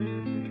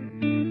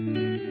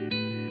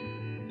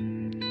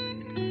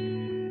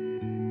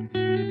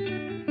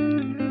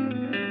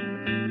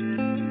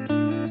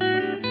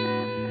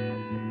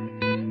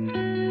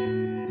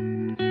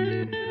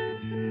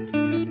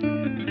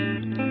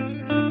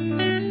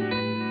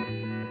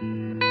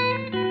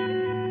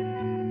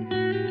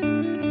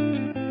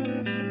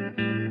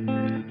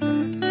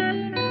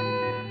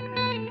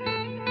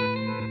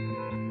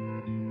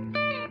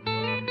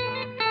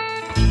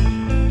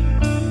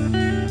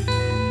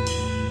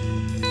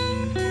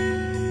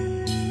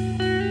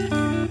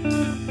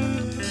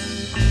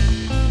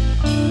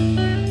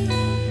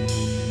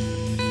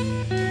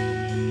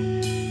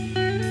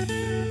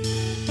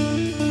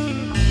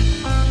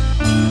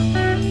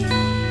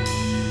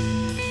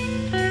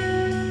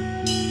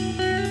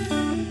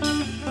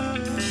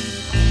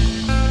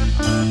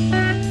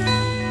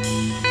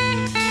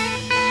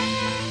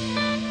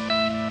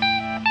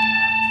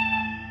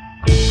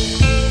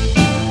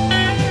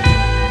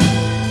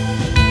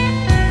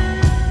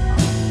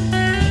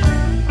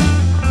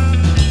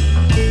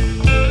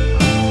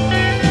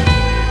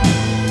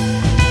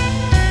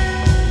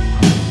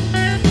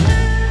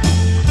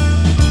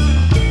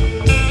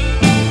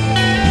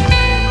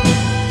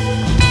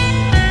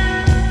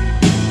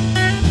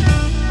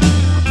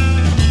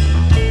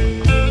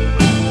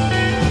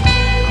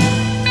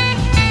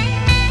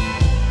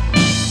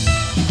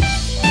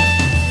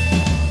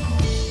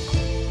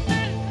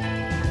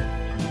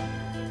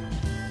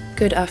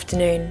Good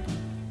afternoon.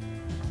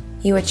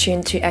 You are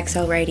tuned to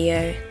XL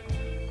Radio.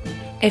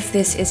 If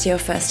this is your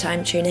first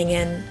time tuning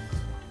in,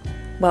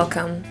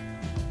 welcome.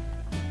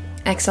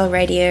 XL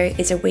Radio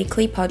is a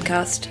weekly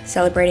podcast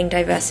celebrating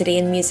diversity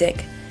in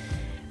music,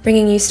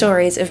 bringing you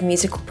stories of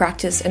musical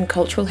practice and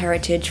cultural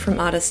heritage from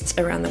artists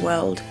around the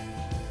world.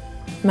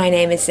 My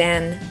name is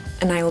Zan,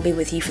 and I will be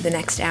with you for the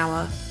next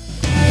hour.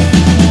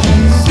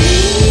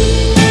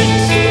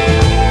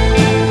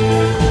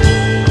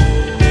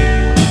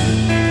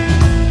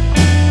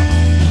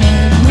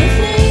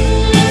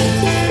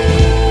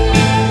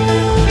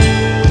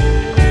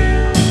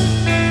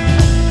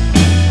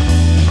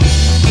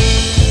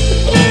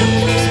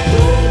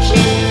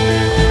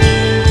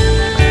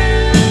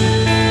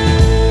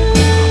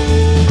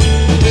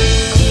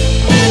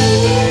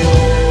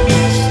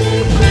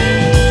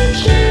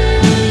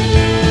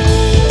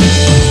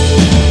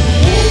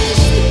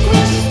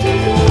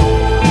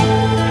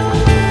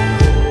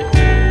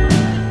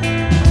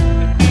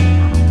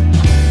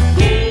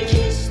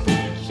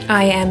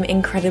 I am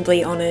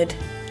incredibly honoured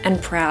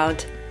and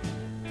proud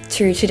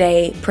to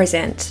today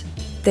present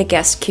the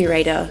guest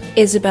curator,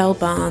 Isobel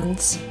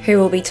Barnes, who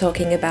will be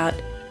talking about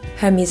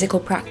her musical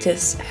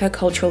practice, her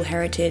cultural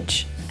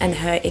heritage, and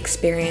her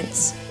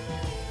experience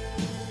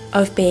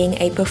of being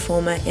a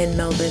performer in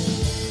Melbourne.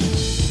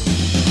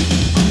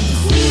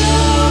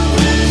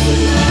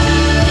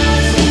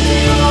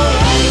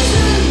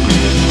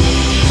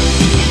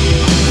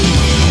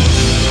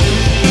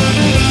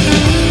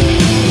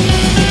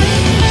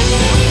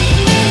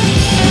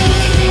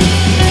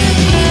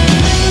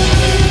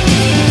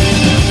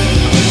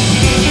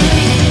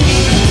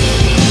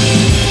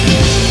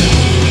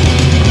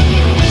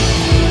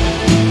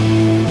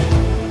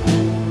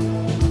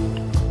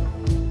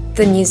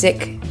 The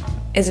music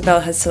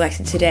Isobel has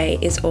selected today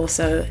is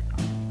also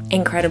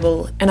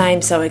incredible, and I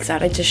am so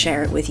excited to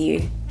share it with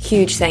you.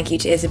 Huge thank you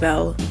to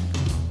Isobel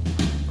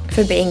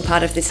for being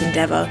part of this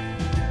endeavour.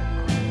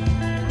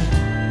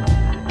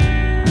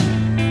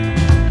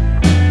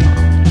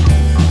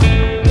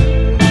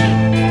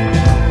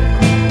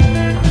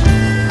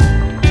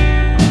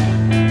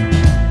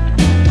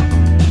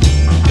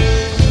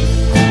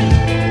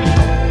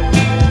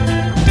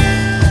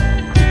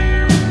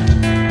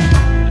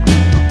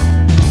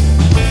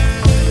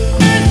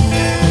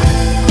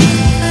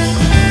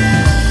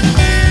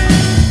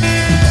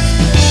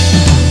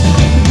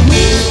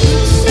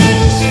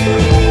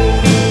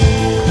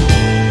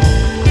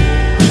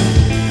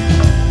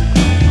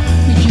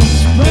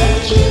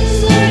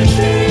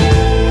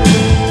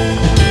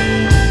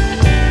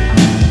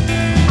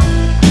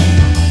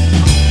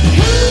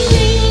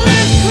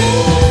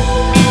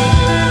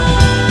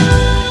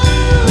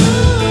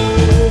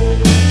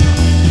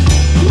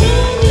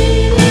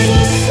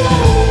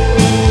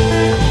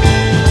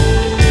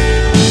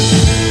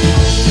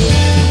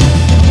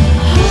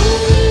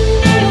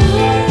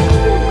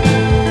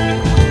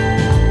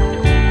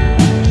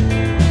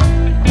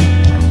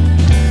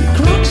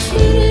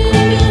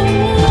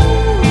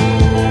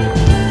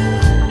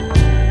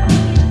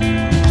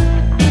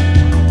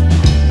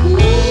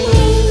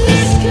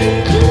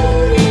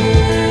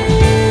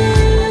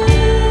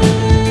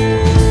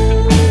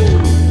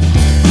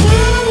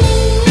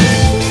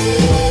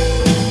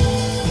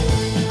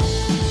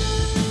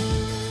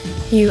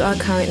 You are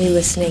currently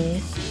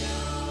listening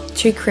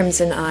to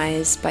Crimson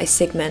Eyes by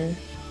Sigmund,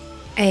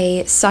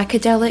 a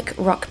psychedelic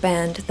rock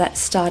band that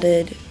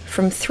started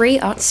from 3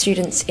 art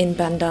students in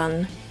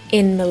Bandung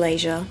in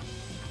Malaysia.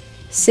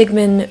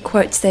 Sigmund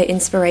quotes their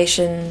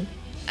inspiration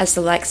as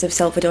the likes of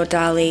Salvador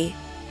Dali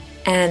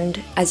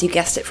and, as you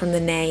guessed it from the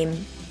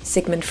name,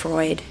 Sigmund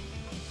Freud.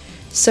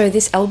 So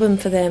this album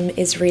for them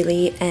is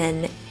really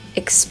an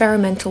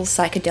experimental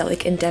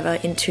psychedelic endeavour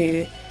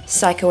into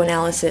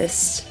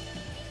psychoanalysis.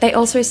 They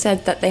also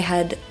said that they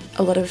had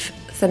a lot of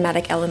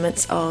thematic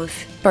elements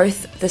of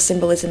both the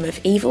symbolism of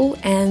evil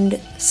and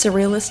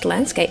surrealist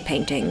landscape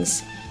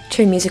paintings,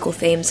 2 musical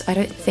themes I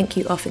don't think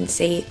you often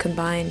see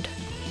combined.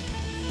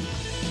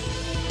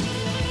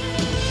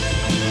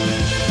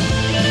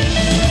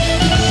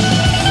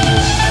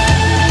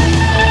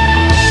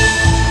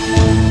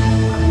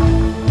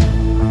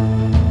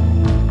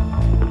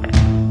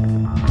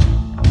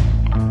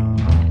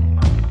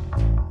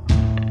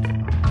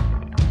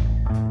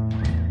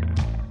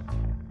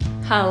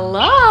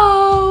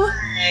 Hello!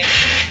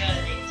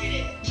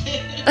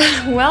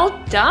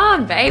 Well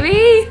done,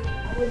 baby!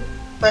 I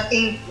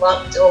fucking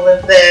blocked all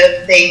of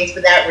the things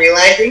without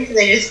realizing, because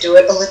I just do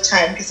it all the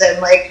time, because I'm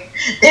like,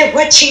 they're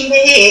watching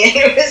me, and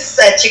it was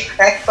such a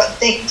crackpot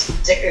thing to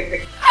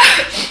do.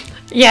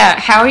 Yeah,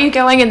 how are you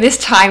going in this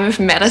time of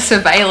meta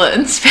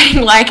surveillance,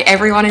 being like,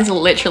 everyone is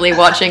literally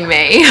watching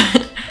me?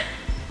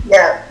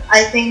 Yeah,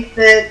 I think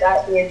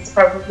that is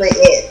probably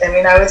it. I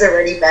mean, I was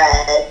already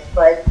bad,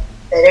 but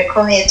they don't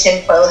call me a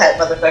tinfoil hat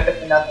motherfucker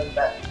for nothing,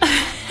 but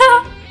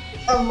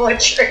I'm more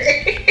true.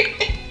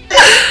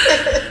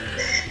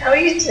 How are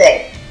you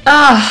today?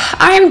 Oh,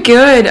 I'm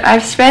good.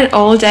 I've spent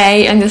all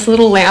day in this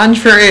little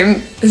lounge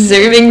room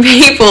zooming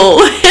people.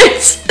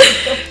 It's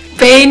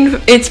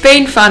it's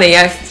been funny.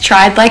 I've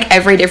tried like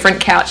every different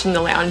couch in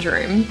the lounge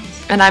room,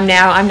 and I'm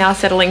now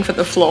settling for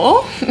the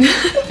floor.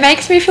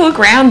 Makes me feel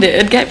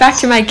grounded. Get back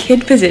to my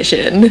kid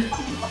position.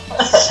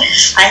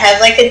 I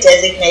have like a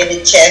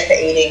designated chair for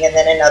eating and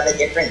then another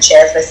different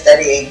chair for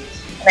studying,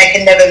 and I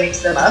can never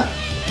mix them up.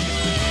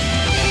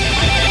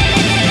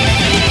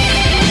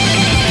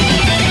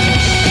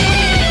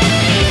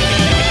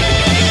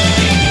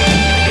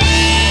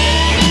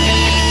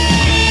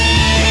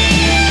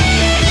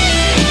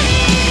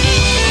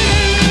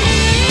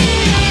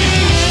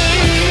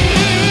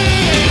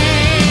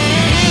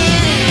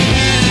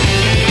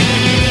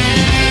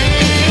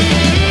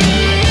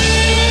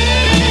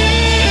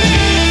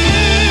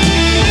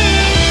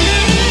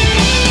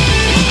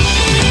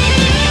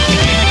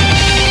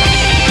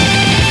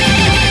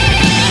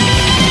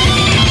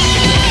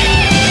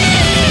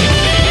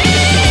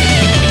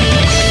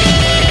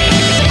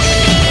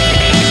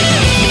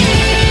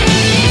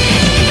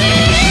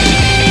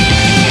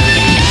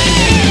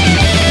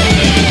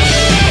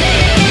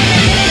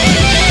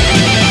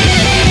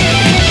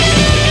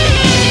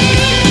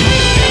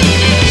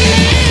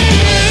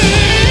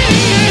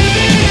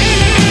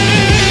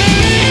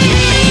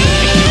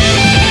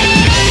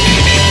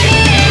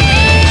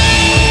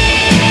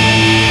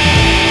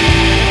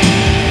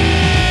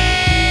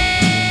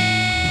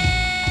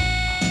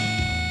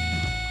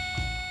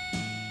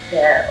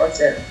 Yeah,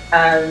 awesome.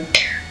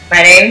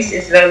 My name's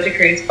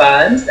Isobel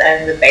Barnes.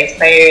 I'm the bass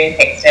player in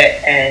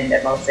Hextet, and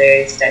I'm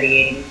also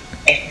studying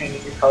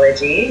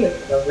ethnomusicology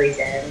with the lovely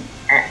Zan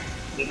at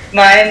UQ.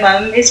 My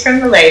mum is from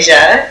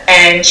Malaysia,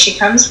 and she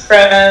comes from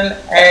an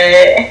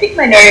ethnic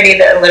minority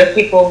that a lot of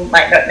people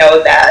might not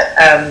know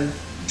about.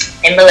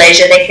 In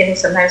Malaysia, they can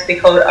sometimes be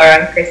called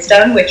Orang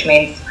Kristen, which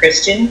means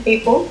Christian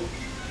people,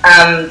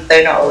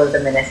 though not all of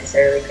them are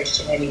necessarily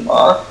Christian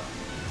anymore.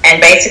 And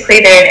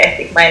basically they're an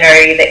ethnic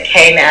minority that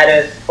came out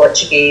of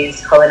Portuguese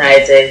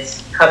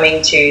colonisers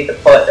coming to the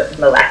port of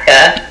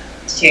Malacca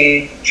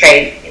to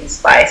trade in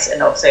spice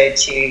and also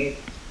to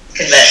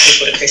convert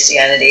people to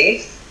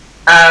Christianity.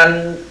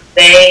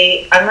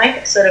 They,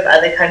 unlike sort of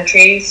other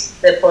countries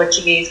the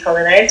Portuguese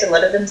colonised, a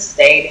lot of them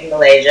stayed in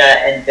Malaysia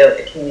and built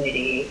a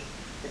community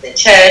with a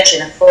church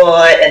and a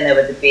fort, and there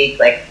was a big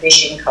like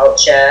fishing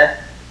culture.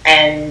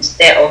 And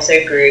they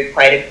also grew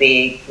quite a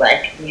big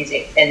like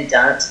music and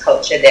dance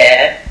culture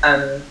there.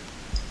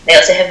 They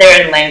also have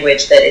their own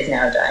language that is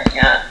now dying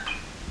out.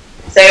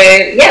 So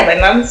yeah, my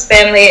mum's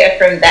family are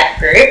from that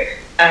group.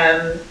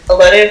 A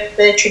lot of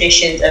the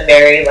traditions are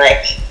very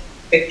like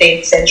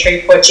 15th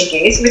century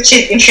Portuguese, which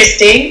is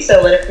interesting.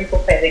 So a lot of people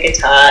play the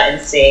guitar and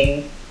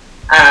sing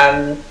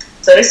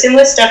sort of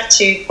similar stuff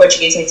to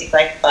Portuguese music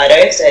like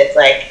fado. So it's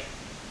like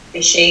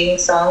fishing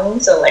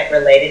songs or like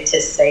related to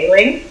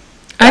sailing.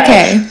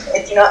 Okay.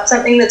 It's not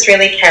something that's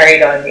really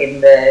carried on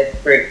in the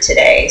group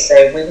today.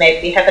 So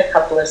we have a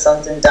couple of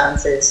songs and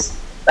dances,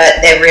 but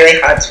they're really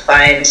hard to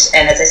find.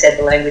 And as I said,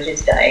 the language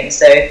is dying.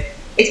 So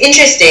it's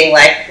interesting,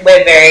 like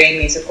we're very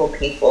musical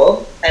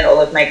people, and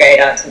all of my great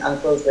aunts and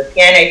uncles were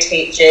piano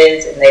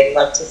teachers and they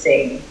love to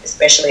sing,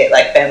 especially at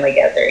like family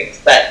gatherings.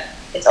 But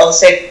it's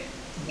also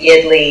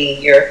weirdly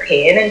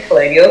European and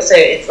colonial. So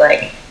it's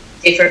like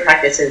different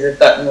practices have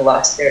gotten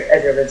lost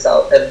as a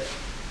result of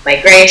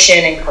migration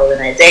and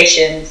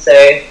colonization. So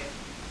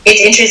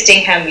it's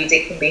interesting how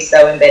music can be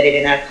so embedded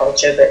in our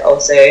culture, but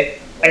also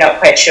we're not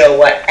quite sure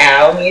what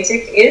our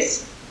music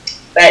is.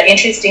 But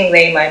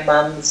interestingly, my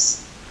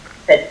mum's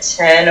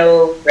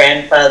paternal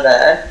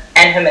grandfather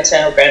and her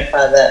maternal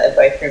grandfather are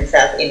both from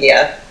South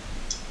India.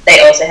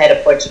 They also had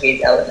a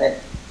Portuguese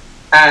element.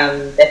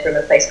 They're from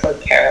a place called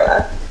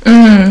Kerala.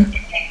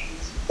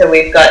 So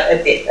we've got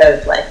a bit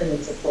of like a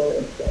musical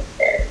influence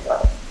there as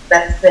well.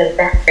 That's the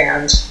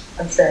background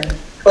on some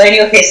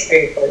colonial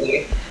history for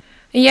you.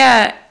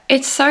 Yeah,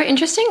 it's so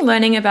interesting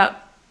learning about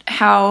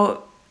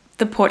how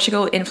the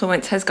Portugal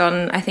influence has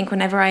gone. I think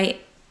whenever I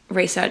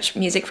research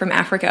music from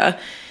Africa,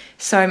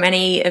 so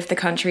many of the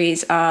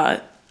countries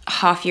are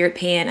half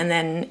European and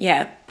then,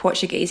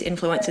 Portuguese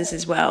influences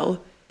as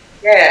well.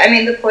 Yeah, I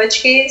mean, the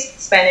Portuguese,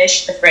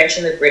 Spanish, the French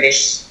and the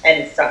British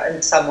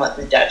and somewhat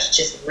the Dutch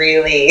just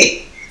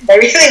really, they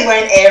really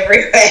went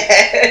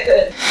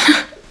everywhere.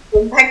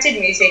 Impacted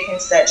music in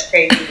such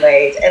crazy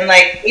ways, and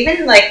like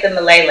even like the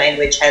Malay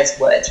language has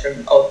words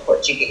from Old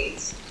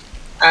Portuguese.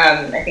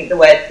 I think the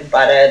word for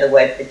butter, the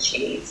word for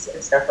cheese,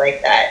 and stuff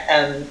like that.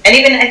 And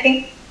even I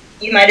think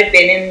you might have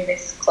been in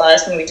this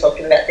class when we talked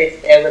about this.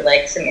 There were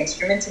like some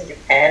instruments in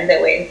Japan that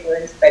were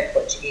influenced by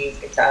Portuguese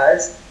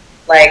guitars.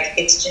 Like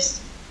it's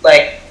just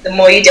like the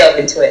more you delve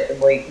into it, the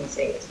more you can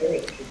see. It's really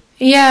interesting.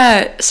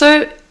 Yeah.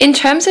 So in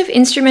terms of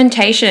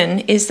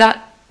instrumentation, is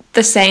that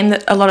the same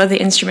that a lot of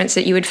the instruments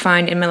that you would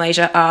find in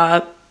Malaysia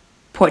are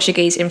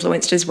Portuguese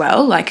influenced as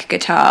well, like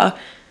guitar?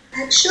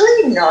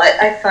 Actually not.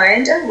 I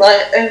find a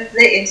lot of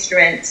the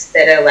instruments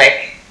that are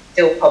like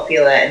still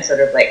popular and sort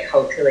of like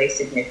culturally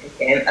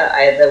significant are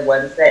either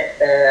ones that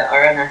the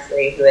Orang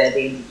Asli, who are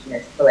the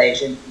indigenous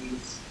Malaysians,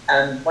 use.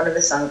 One of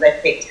the songs I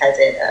picked has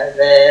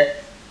it,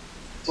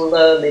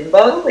 bulo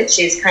limbong, which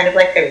is kind of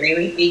like a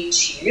really big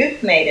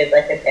tube made of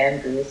like a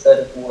bamboo sort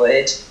of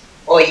wood.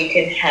 Or you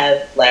can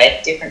have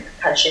like different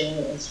percussion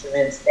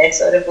instruments. They're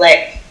sort of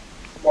like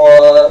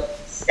more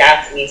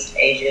Southeast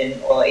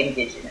Asian or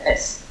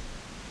indigenous.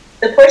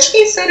 The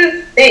Portuguese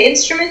their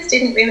instruments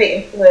didn't really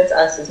influence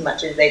us as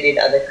much as they did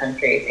other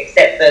countries,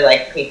 except for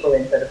like people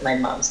in sort of my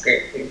mum's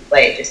group who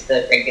played just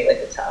the regular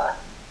guitar.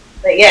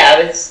 But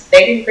yeah,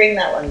 they didn't bring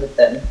that one with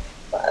them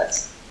for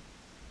us.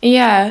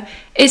 Yeah.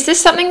 Is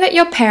this something that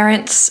your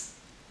parents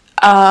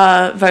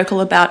are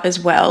vocal about as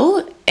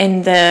well,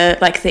 in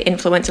the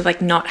influence of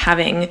like not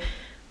having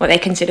what they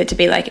consider to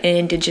be like an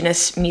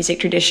indigenous music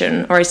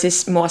tradition, or is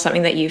this more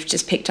something that you've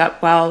just picked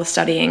up while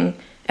studying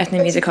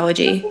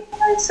ethnomusicology?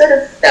 I sort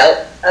of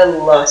felt a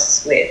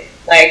loss with.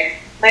 Like,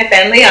 my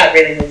family aren't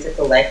really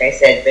musical, like I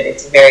said, but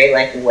it's very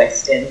like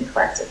Western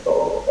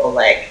classical or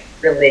like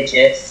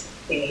religious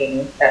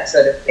singing, that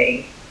sort of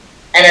thing.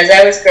 And as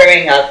I was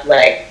growing up,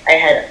 like, I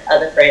had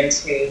other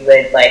friends who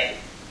were like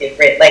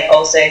different, like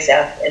also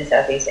South and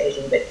Southeast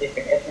Asian, but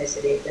different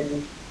ethnicities,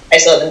 and I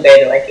saw them go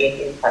to like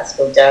Indian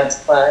classical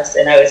dance class,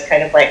 and I was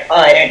kind of like, oh,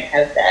 I don't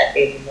have that,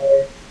 even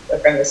though we're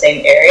from the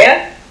same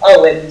area.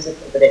 Oh, we're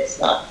musical, but it's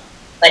not.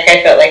 Like,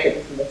 I felt like it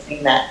was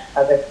missing that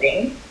other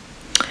thing.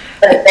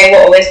 But they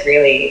were always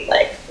really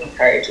like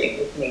encouraging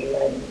with me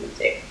learning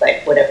music,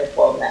 like whatever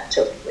form that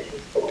took, which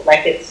was cool.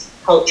 Like, it's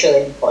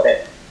culturally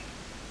important.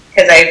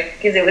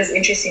 Because it was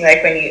interesting,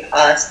 like when you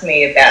asked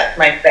me about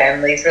my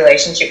family's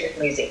relationship with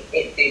music,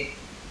 it did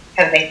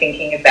have me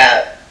thinking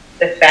about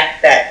the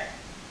fact that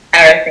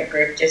our ethnic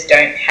group just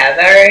don't have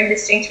our own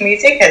distinct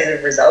music as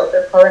a result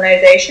of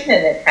colonization,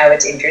 and then how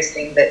it's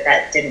interesting that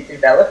that didn't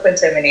develop when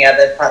so many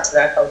other parts of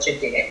our culture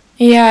did.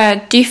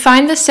 Yeah. Do you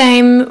find the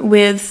same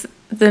with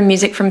the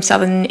music from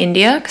southern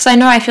India? Because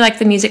I feel like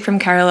the music from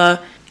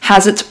Kerala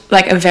has its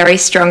like a very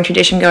strong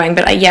tradition going,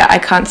 but I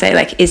can't say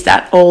like, is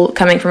that all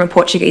coming from a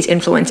Portuguese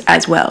influence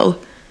as well?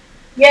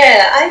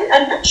 Yeah,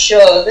 I'm not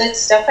sure. The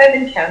stuff I've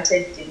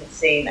encountered didn't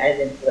seem as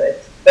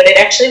influenced, but it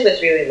actually was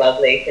really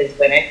lovely because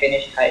when I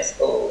finished high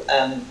school,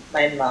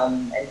 my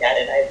mum and dad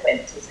and I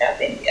went to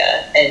South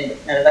India, and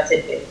none of us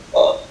had been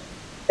before.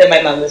 So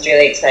my mum was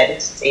really excited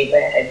to see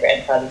where her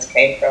grandfathers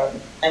came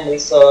from, and we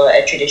saw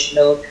a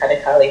traditional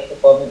Kathakali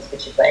performance,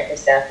 which is like a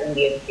South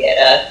Indian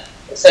theatre.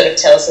 It sort of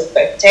tells the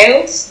folk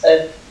tales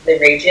of the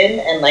region,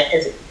 and like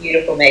has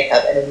beautiful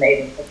makeup and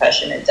amazing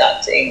percussion and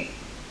dancing.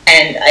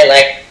 And I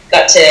like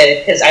got to,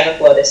 because I'm a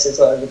flautist as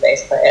well as a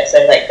bass player,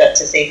 so I like got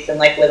to see some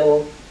like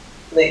little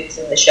flutes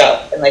in the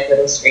shop and like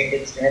little stringed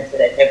instruments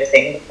that I'd never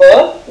seen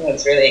before. And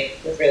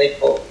it was really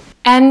cool.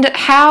 And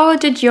how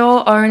did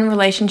your own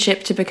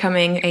relationship to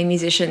becoming a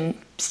musician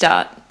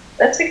start?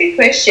 That's a good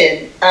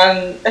question.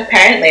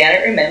 Apparently, I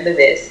don't remember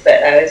this,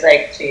 but I was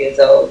like 2 years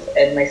old,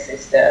 and my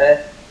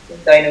sister was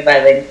going to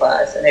violin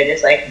class, and I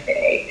just like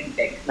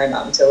begged my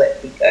mum to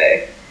let me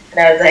go. And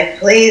I was like,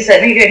 please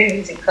let me go to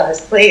music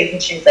class, please.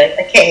 And she was like,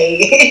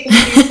 okay.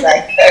 She's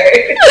like,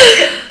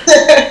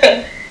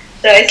 go.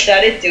 So I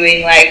started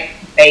doing like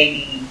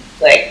baby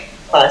like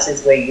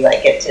classes where you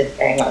like get to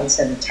bang on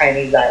some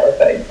tiny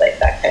xylophones, like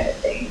that kind of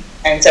thing.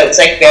 And so it was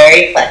like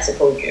very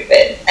classical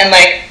driven. And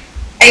like,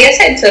 I guess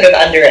I'd sort of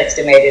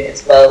underestimated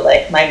as well,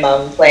 like my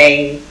mum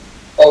playing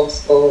old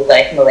school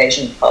like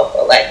Malaysian pop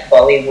or like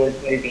Bollywood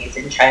movies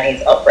and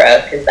Chinese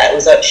opera, because that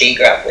was what she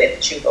grew up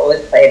with. She was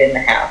always played in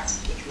the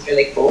house, which was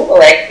really cool, or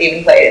like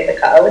even played in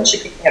the car when she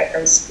picked me up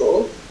from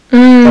school.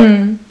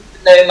 Even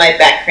though my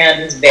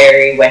background was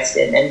very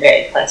Western and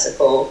very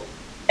classical,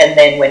 and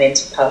then went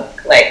into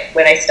punk, like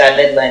when I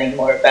started learning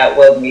more about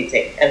world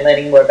music and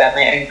learning more about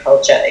my own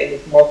culture, it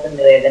was more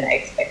familiar than I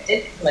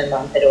expected. My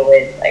mum had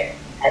always like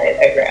had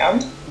it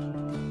around.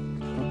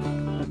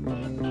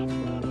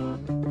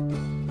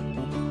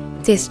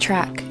 This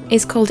track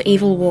is called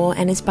Evil War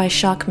and is by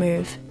Shark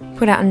Move,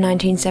 put out in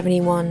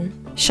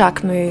 1971.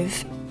 Shark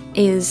Move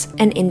is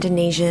an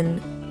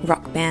Indonesian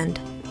rock band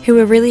who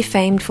are really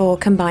famed for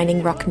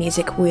combining rock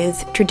music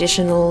with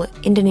traditional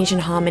Indonesian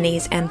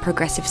harmonies and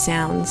progressive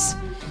sounds.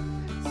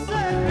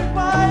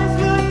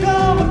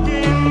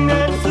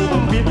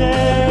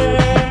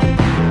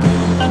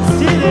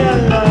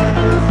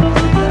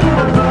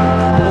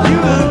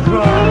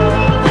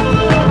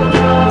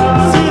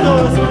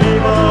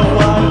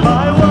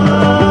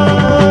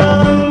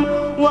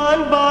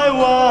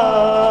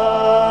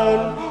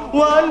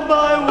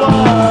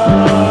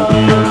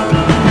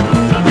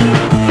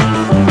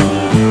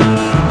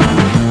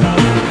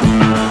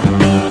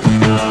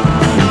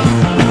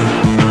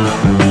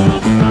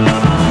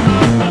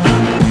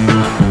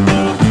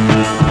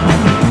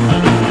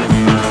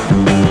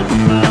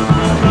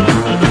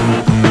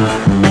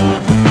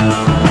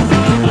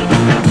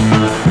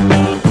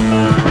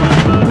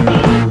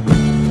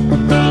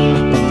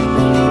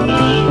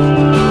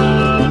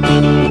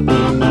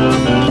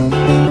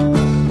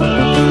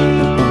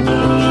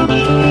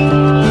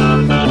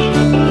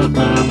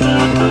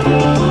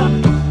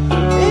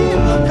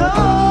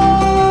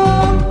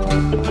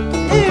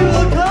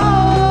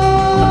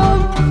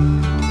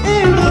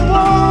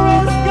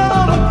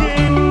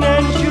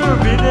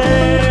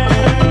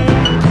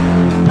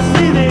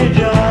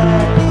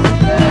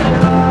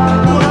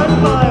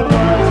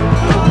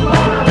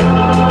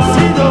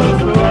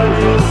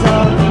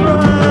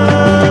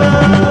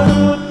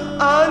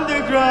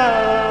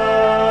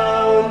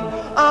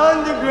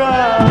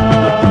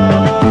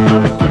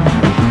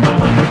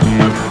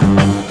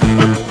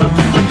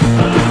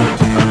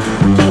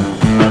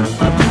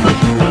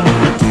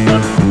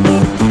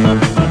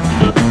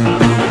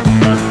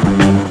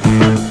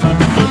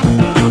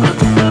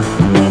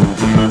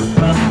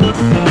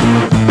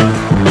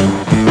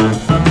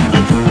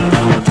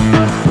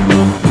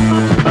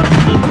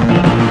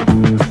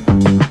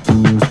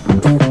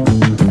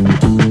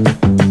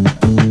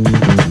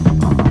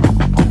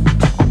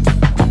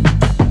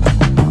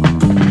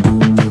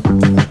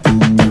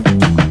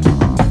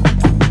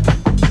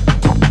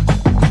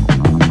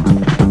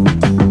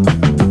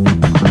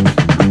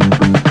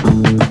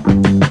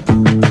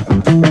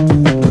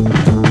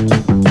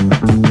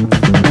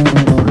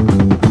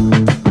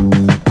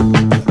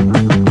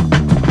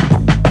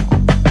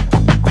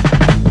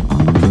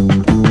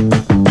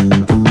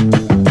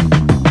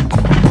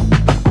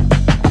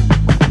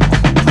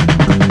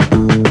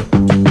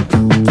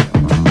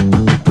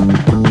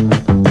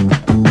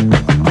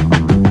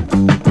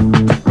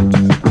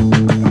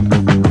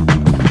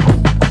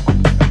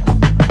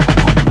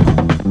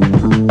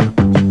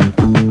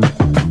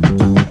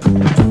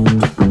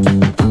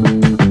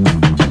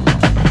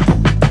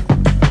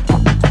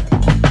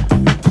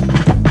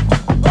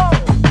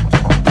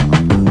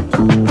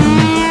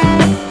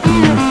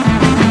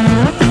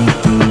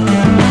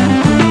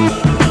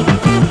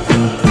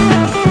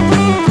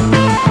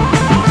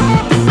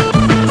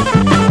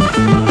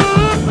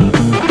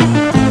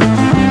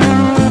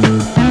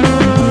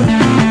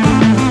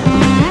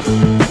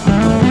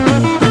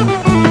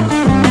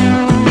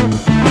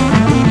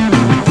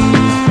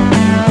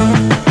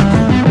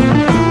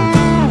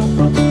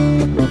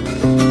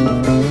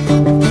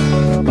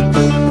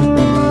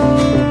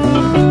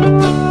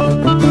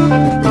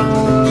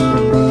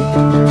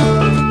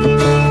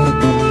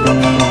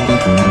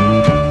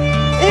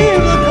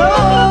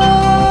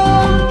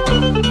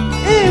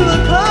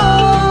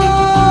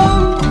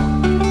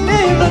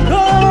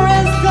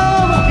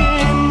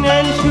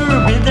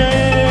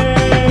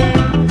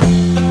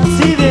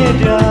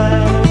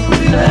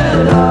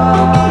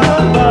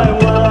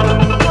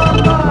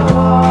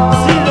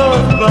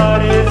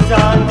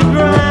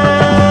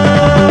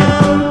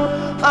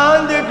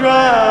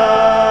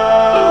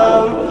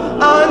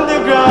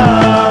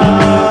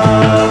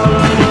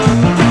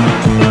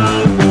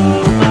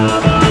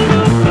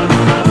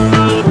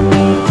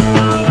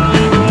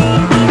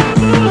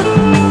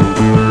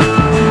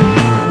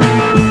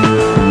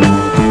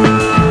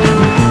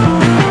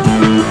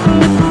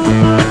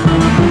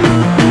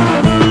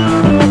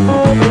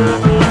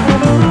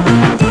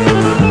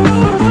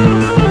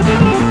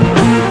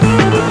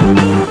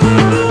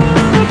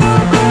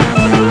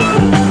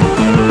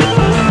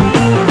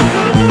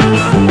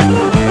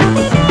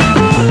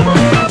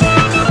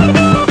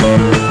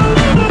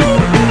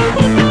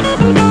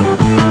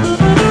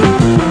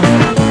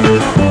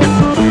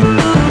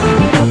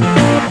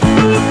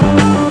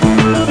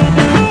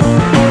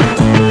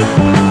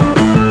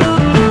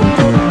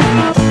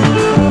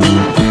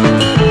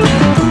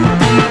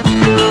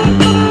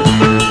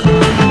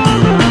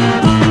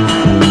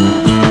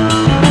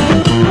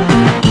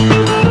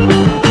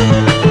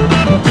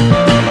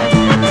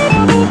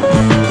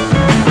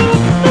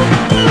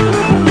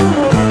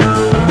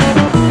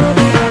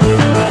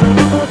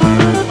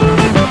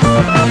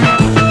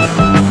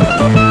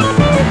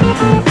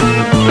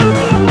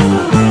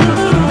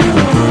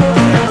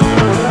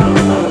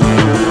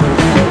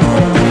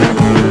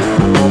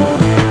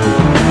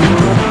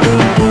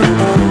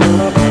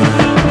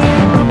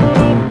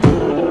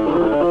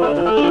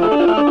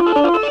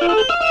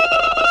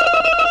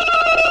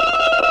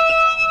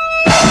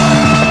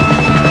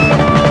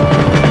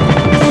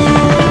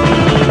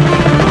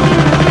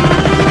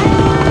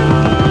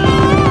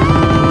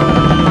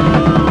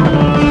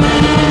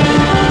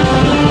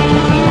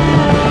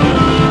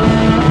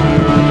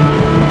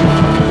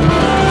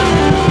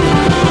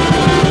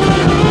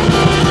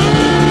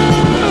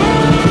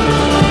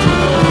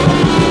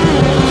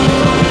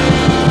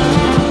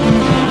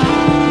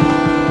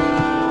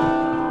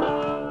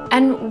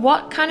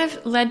 kind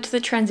of led to the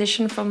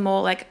transition from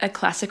more like a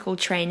classical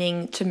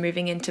training to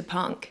moving into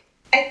punk?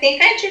 I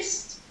think I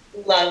just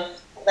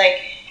love like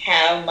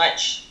how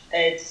much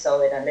a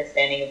solid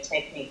understanding of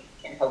technique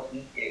can help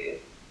you do.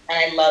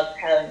 And I love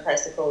how in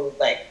classical,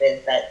 like,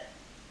 there's that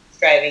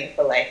striving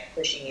for like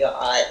pushing your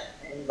art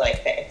and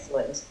like for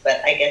excellence,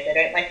 but I guess I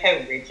don't like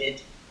how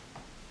rigid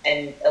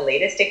and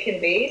elitist it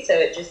can be, so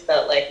it just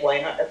felt like, why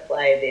not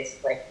apply this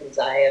like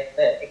desire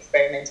for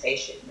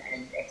experimentation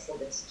and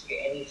excellence to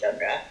any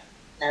genre?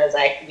 And I was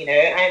like,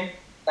 I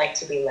like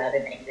to be loud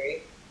and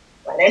angry.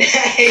 Why don't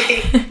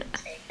I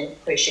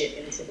and push it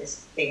into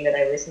this thing that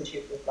I listen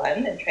to for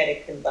fun and try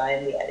to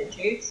combine the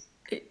attitudes?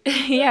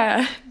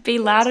 Yeah, be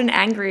loud and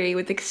angry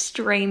with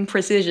extreme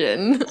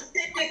precision.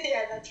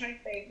 Yeah, that's my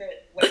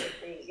favorite way to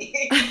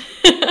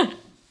be.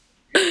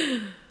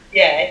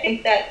 Yeah,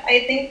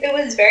 I think it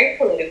was very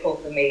political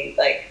for me,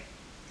 like,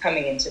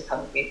 coming into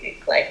punk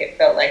music. Like, it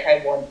felt like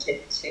I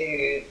wanted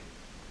to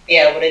be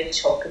able to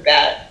talk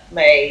about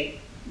my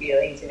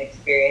feelings and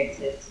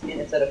experiences in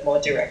a sort of more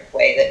direct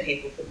way that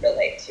people could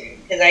relate to.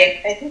 Because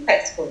I think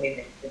classical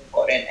music is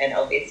important, and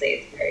obviously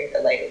it's very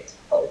related to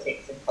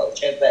politics and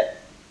culture, but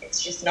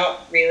it's just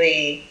not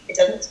really, it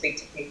doesn't speak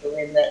to people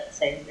in that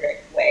same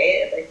direct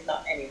way, at least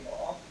not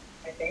anymore,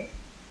 I think.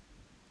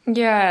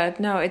 Yeah,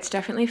 no, it's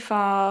definitely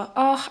far.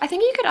 Oh, I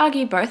think you could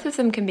argue both of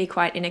them can be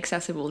quite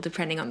inaccessible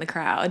depending on the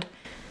crowd.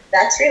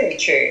 That's really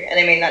true. And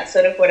I mean, that's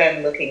sort of what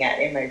I'm looking at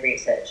in my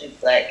research.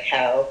 It's like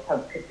how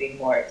punk could be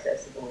more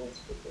accessible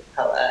to people of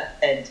colour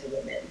and to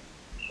women,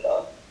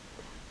 sure.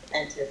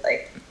 And to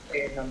like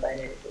queer and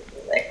non-binary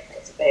people, like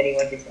basically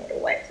anyone who's not a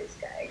white cis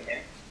guy,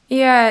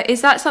 Yeah,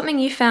 is that something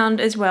you found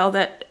as well,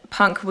 that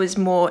punk was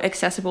more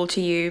accessible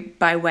to you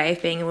by way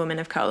of being a woman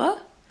of colour?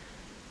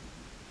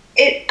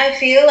 I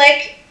feel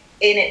like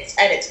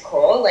at its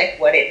core, like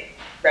what it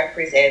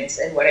represents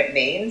and what it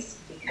means,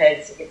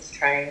 because it's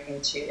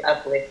trying to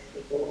uplift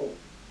people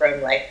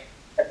from like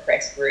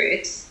oppressed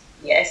roots,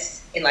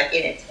 yes, in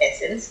its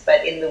essence,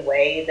 but in the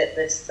way that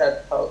the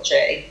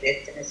subculture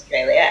exists in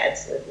Australia,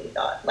 absolutely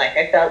not. Like,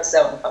 I felt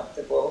so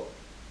uncomfortable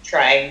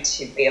trying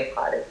to be a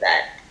part of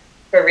that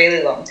for a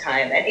really long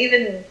time. And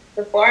even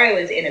before I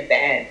was in a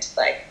band,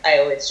 like, I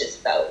always just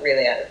felt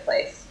really out of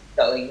place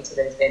going to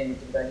those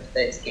venues and going to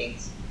those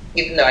gigs,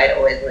 even though I'd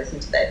always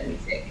listened to that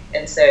music.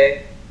 And so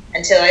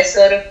until I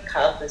sort of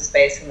carved the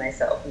space for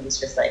myself and was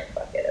just like,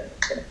 fuck it, I'm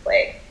just going to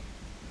play,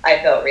 I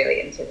felt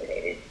really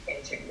intimidated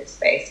entering the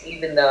space,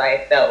 even though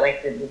I felt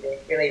like the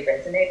music really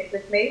resonated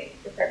with me,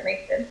 if that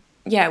makes sense.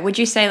 Yeah, would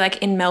you say,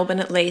 like, in Melbourne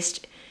at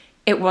least,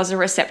 it was a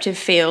receptive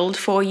field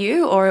for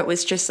you, or it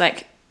was just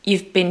like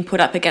you've been put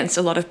up against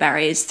a lot of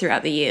barriers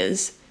throughout the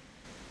years?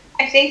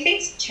 I think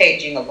things are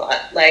changing a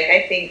lot. Like,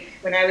 I think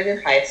when I was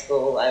in high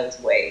school, I was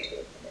way too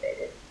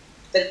intimidated.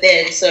 But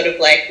then sort of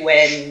like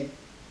when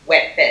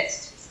Wet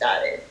Fest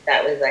started,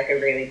 that was like a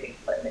really big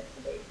moment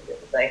for me, because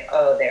it was like,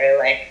 oh, there are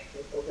like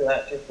people who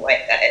aren't just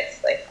white guys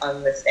like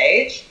on the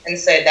stage. And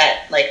so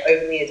that, like,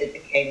 over the years it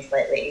became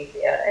slightly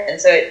easier. And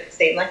so it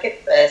seemed like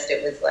at first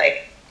it was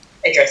like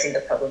addressing the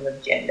problem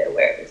of gender,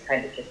 where it was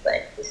kind of just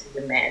like, this is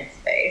a man's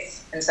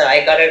space. And so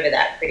I got over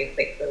that pretty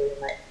quickly,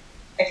 and like,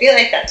 I feel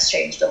like that's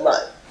changed a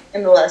lot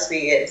in the last few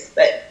years,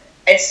 but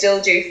I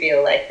still do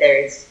feel like there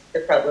is the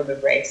problem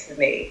of race for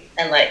me,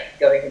 and like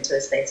going into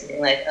a space and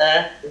being like,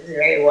 this is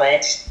very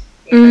white,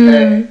 even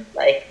though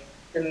like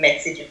the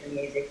message of the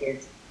music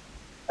is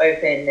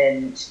open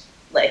and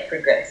like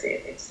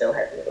progressive, it still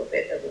has a little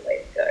bit of a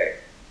way to go.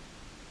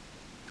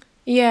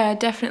 Yeah,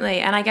 definitely.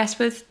 And I guess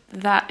with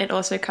that, it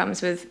also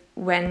comes with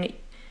when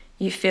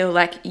you feel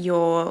like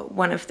you're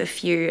one of the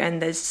few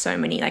and there's so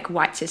many like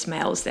white cis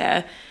males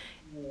there,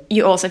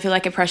 you also feel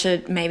like a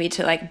pressure maybe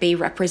to like be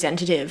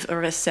representative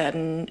of a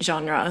certain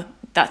genre.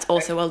 That's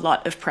also a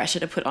lot of pressure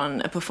to put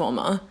on a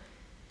performer.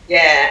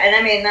 Yeah, and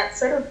I mean, that's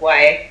sort of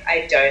why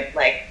I don't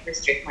like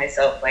restrict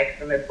myself, like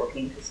from a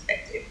booking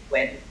perspective.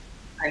 When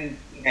I'm,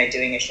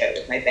 doing a show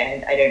with my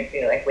band, I don't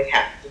feel like we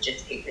have to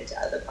just keep it to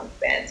other punk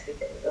bands,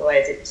 because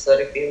otherwise it sort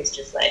of feels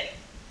just like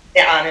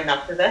there aren't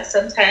enough of us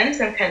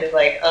sometimes. I'm kind of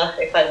like,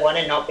 if I want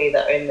to not be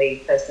the only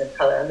person of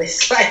colour on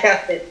this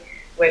lineup, then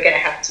we're going to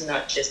have to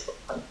not just book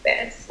punk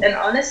bands. And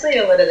honestly,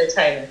 a lot of the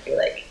time I feel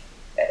like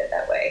better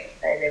that way.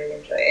 I really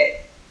enjoy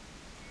it.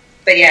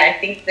 But yeah, I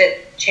think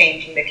that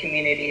changing the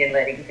community and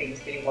letting things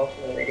be more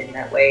fluid in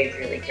that way is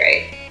really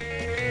great.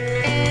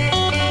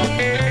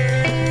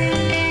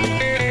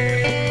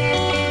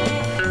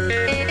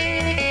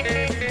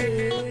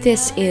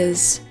 This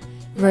is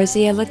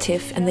Rosia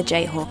Latif and the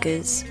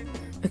Jayhawkers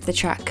with the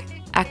track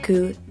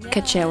Aku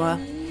Kachewa.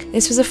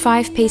 This was a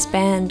 5-piece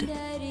band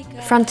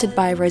fronted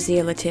by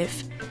Rosia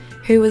Latif,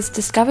 who was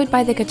discovered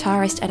by the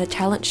guitarist at a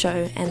talent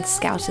show and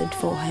scouted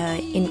for her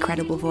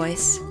incredible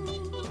voice.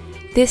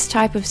 This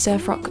type of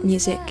surf rock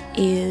music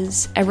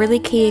is a really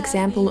key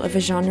example of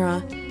a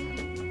genre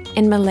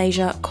in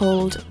Malaysia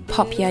called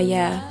pop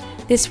ya.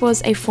 This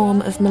was a form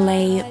of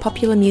Malay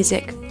popular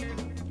music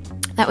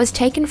that was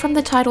taken from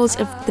the titles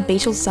of the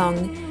Beatles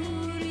song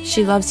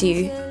She Loves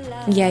You,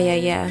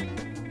 Yeah.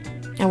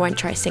 I won't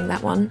try sing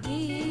that one.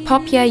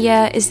 Pop Yeah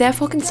Yeah is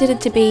therefore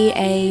considered to be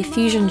a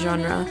fusion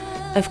genre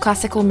of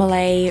classical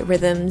Malay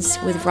rhythms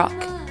with rock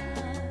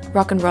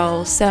and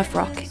roll, surf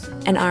rock,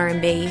 and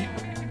R&B.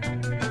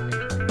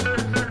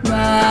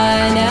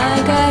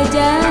 Manakah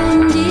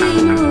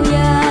janjimu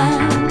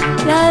yang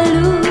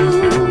lalu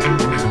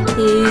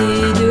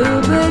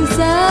hidup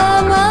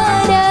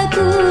bersama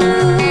daku?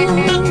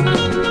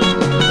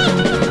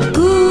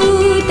 Ku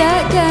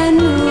takkan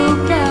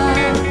lupa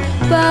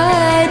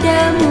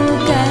padamu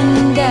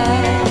kanda,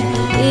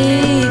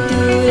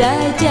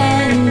 itulah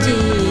janji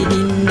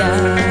dinda.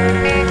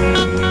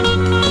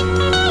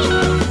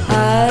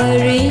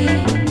 Hari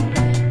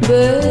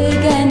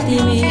berganti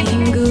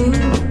minggu,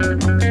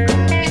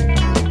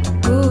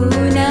 ku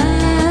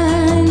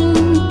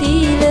nanti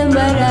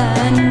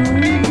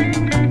lembaranmu.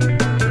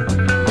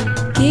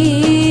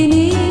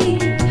 Kini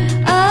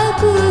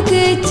aku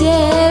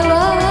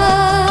kecewa,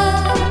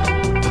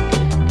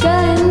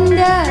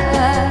 kanda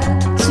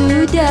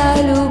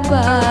sudah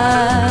lupa.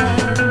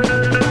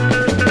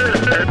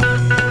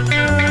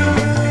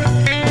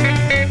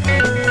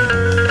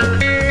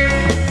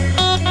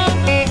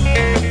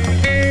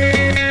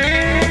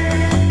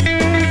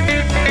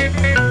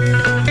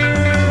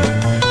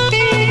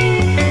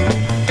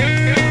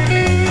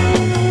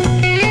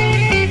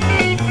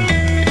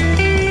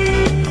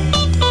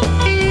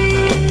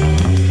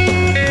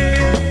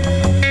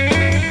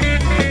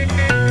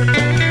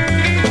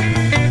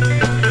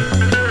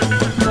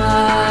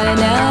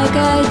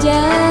 Manakah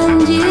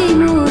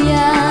janjimu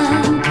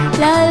yang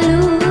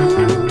lalu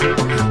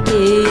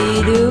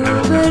hidup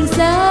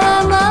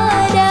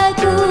bersama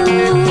daku?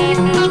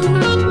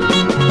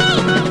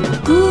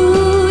 Ku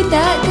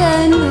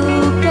takkan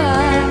lupa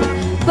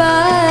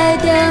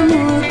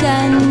padamu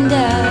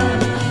kanda,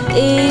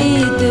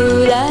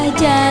 itulah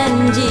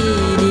janji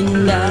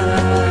dinda.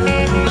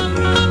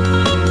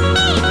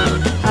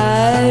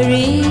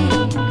 Hari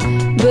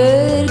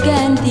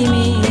berganti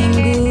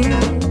minggu,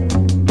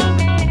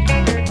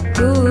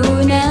 ku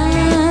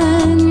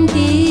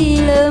nanti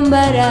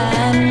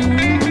lembaranmu.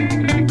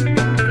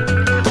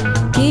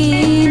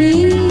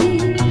 Kini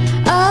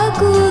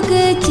aku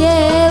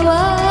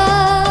kecewa,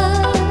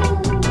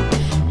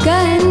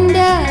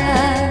 kanda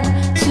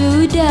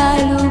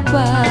sudah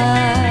lupa.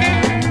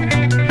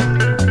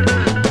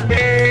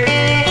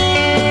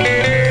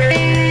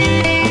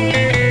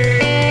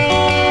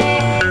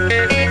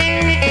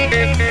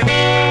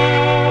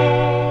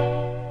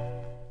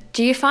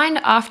 Do you find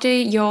after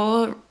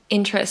your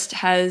interest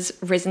has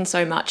risen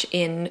so much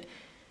in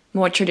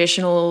more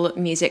traditional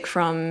music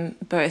from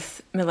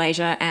both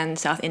Malaysia and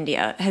South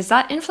India, has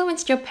that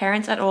influenced your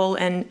parents at all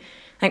and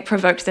like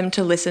provoked them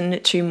to listen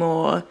to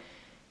more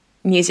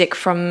music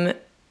from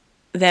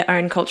their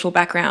own cultural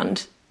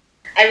background?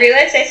 I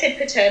realised I said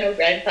paternal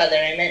grandfather.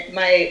 I meant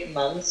my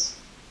mum's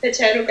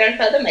paternal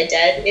grandfather. My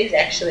dad is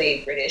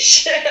actually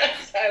British. So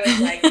I was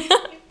like,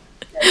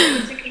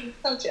 it's a king's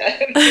culture.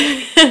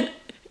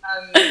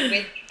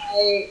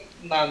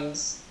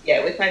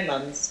 With my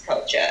mum's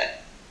culture,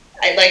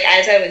 I like,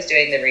 as I was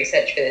doing the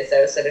research for this,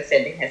 I was sort of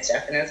sending her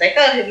stuff and I was like,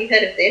 oh, have you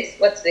heard of this?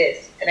 What's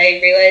this? And I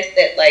realised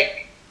that,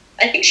 like,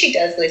 I think she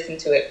does listen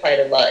to it quite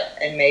a lot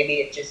and maybe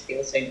it just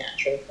feels so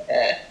natural for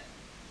her.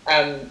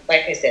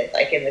 Like I said,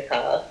 like in the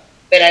car.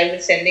 But I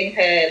was sending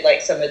her,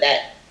 like, some of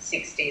that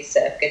 60s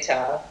surf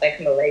guitar,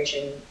 like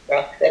Malaysian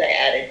rock that I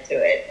added to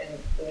it, and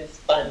it was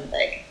fun,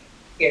 like,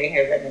 hearing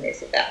her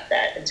reminisce about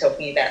that and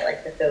talking about,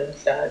 like, the film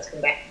stars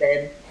from back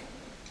then.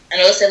 And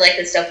also, like,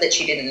 the stuff that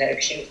she didn't know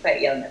because she was quite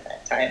young at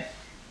that time.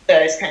 So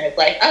I was kind of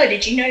like, oh,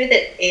 did you know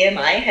that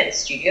EMI had a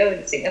studio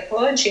in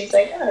Singapore? And she was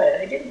like, oh,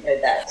 I didn't know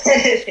that.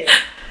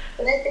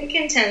 But I think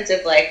in terms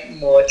of, like,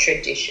 more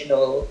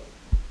traditional,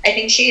 I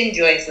think she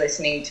enjoys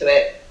listening to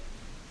it,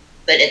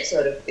 but it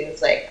sort of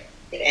feels like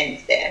it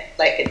ends there.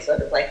 Like, it's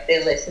sort of like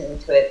they're listening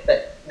to it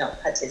but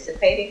not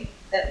participating,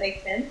 if that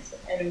makes sense.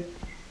 And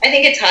I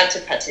think it's hard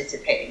to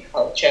participate in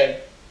culture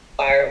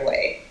far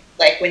away.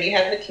 Like, when you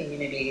have a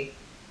community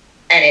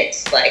and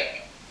it's,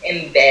 like,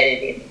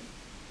 embedded in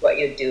what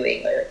you're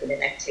doing or in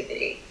an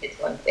activity, it's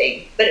one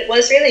thing. But it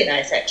was really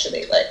nice,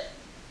 actually. Like,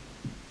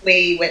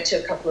 we went to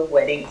a couple of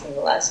weddings in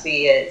the last few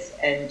years,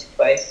 and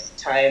both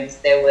times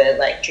there were,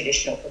 like,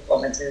 traditional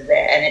performances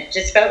there, and it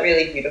just felt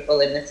really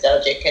beautiful and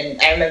nostalgic.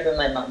 And I remember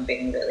my mum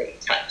being really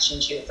touched,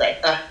 and she was like,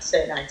 oh, it's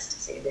so nice to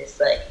see this,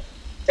 like,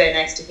 so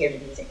nice to hear the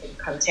music in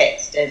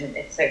context, and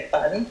it's so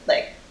fun.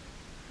 Like,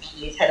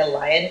 he's had a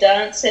lion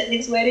dance at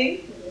his wedding,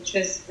 which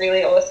was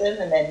really awesome.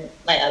 And then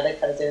my other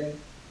cousin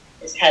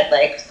just had,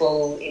 like,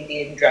 full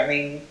Indian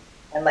drumming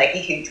and, like, a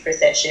huge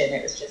procession.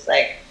 It was just,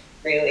 like,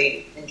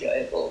 really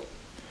enjoyable.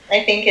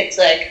 I think it's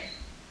like,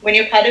 when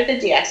you're part of the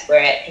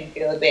diaspora, it can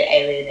feel a bit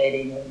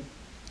alienating and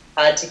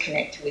hard to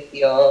connect with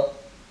your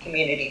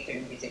community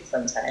through music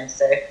sometimes.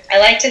 So I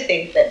like to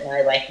think that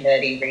my, like,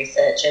 nerdy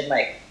research and,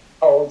 like,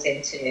 holds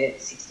into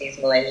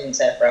 60s Malaysian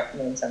surf rock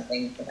means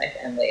something for my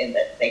family, and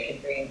that they can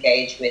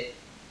re-engage with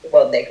the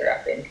world they grew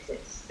up in, because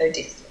it's so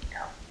distant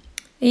now.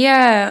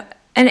 Yeah,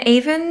 and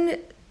even,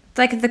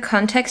 like, the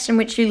context in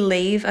which you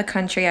leave a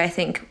country, I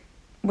think,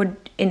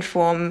 would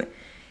inform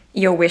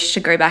your wish to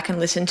go back and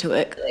listen to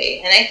it.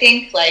 And I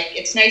think, like,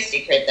 it's no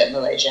secret that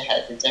Malaysia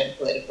has its own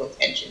political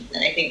tensions,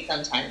 and I think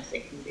sometimes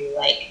it can be,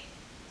 like,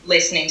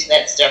 listening to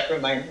that stuff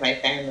reminds my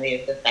family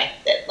of the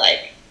fact that,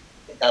 like,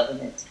 the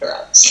government's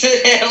corrupt.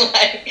 They're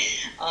like,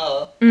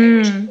 I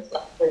wish it was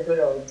like the good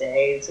old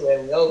days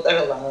where we all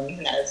got along,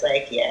 and I was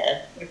like,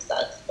 yeah, it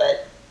sucks,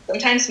 but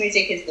sometimes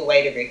music is the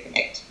way to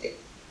reconnect with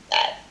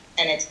that,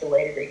 and it's the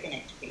way to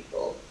reconnect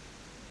people.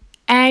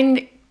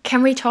 And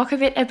can we talk a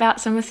bit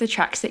about some of the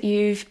tracks that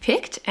you've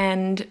picked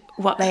and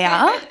what they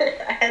are?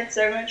 I had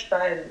so much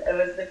fun. It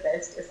was the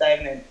best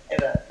assignment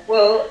ever.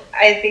 Well,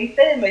 I think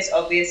the most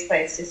obvious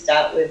place to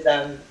start was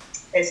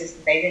there's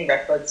this amazing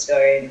record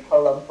store in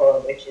Kuala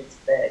Lumpur, which is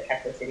the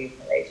capital city of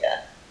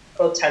Malaysia,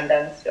 called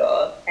Tandang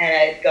Store. And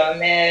I'd gone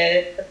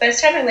there the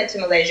first time I went to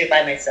Malaysia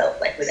by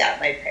myself, like without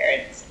my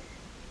parents.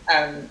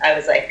 I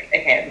was like,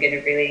 okay, I'm going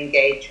to really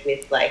engage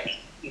with like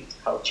youth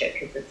culture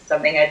because it's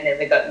something I'd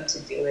never gotten to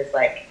do as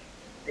like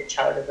the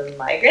child of a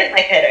migrant.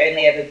 Like I'd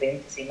only ever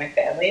been to see my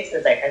family, so I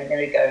was like, I'm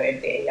going to go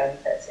and be a young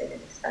person in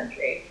this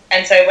country.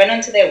 And so I went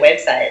onto their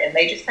website, and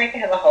they just like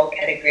have a whole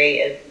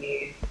category of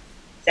new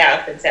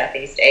South and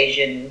Southeast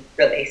Asian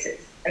releases.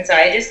 And so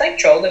I just like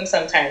troll them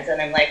sometimes,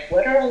 and I'm like,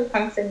 what are all the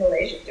punks in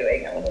Malaysia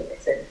doing? I want to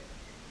listen.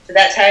 So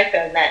that's how I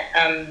found that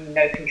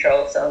No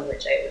Control song,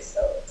 which I was so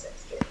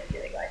obsessed with. I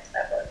really liked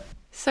that one.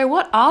 So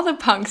what are the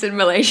punks in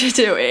Malaysia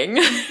doing?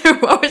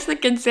 What was the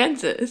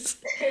consensus?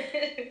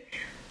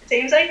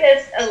 Seems like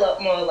there's a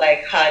lot more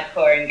like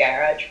hardcore and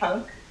garage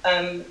punk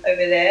over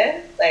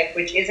there, like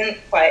which isn't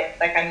quite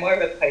like, I'm more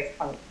of a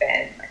post-punk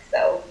fan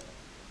myself,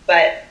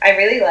 but I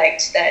really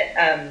liked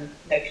that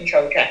No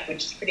Control track,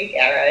 which is pretty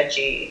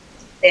garagey.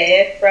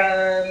 They're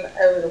from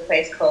a little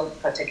place called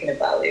Kota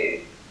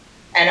Kinabalu,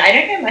 and I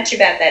don't know much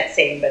about that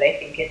scene, but I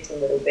think it's a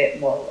little bit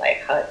more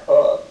like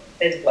hardcore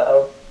as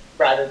well,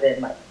 rather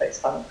than like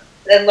post-punk.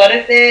 A lot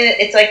of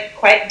it's like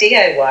quite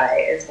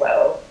DIY as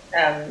well.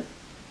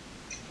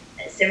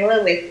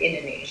 Similar with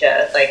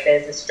Indonesia, like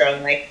there's a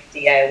strong like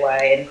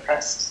DIY and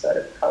crust sort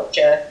of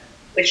culture,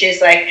 which is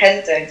like has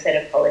its own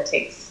set of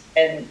politics,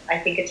 and I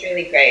think it's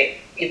really great,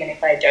 even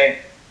if I don't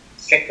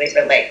strictly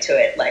relate to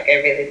it. Like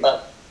I really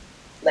love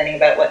learning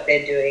about what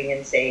they're doing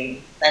and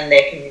seeing and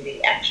their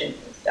community actions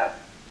and stuff.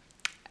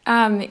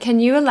 Can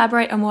you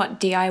elaborate on what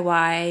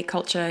DIY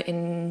culture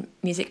in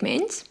music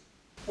means?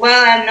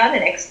 Well, I'm not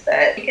an expert.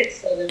 I think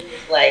it's sort of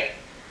just like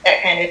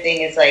that kind of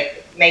thing is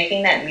like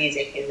making that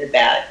music is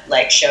about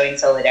like showing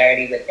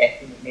solidarity with their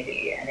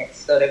community, and it's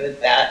sort of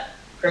about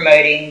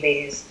promoting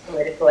these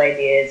political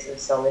ideas of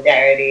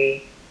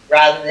solidarity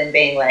rather than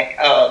being like,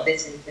 oh,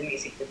 this is the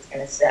music that's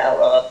going to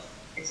sell, or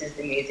this is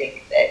the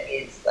music that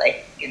is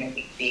like going to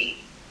be big.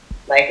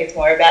 Like it's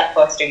more about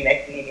fostering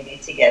their community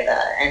together,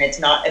 and it's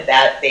not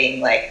about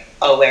being like,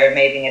 oh, we're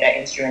amazing at our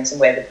instruments and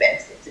we're the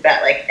best. It's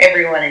about like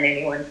everyone and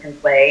anyone can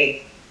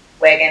play.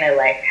 We're going to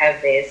like have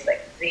this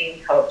like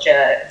theme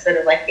culture, sort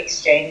of like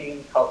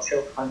exchanging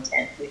cultural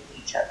content with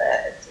each other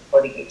and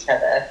supporting each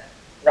other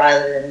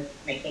rather than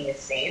making a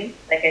scene.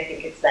 Like I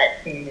think it's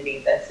that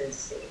community versus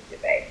scene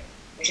debate,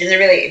 which is a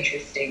really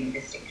interesting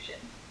distinction.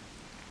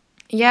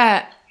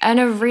 Yeah, and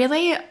a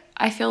really,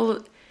 I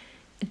feel,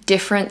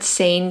 different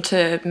scene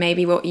to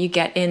maybe what you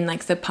get in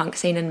like the punk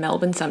scene in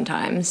Melbourne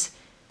sometimes.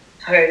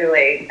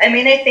 Totally. I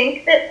mean, I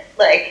think that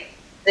like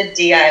the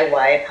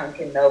DIY punk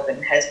in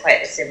Melbourne has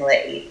quite a similar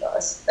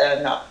ethos, though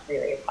I'm not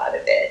really a part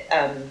of it.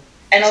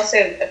 And also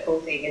a cool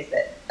thing is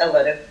that a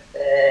lot of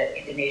the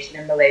Indonesian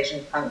and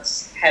Malaysian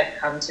punks have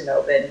come to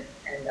Melbourne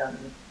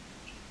and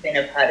been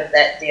a part of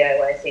that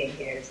DIY scene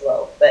here as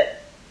well.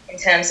 But in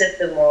terms of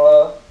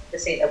the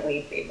scene that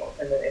we'd be more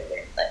familiar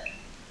with,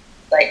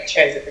 like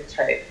shows at the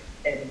Tote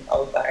and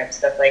Old Bar and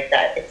stuff like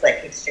that, it's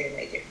like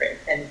extremely different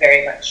and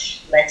very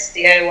much less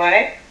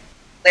DIY.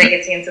 Like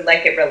it seems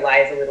like it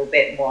relies a little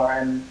bit more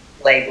on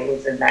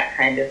labels and that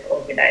kind of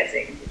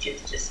organising, which is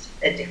just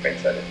a different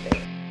sort of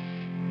thing.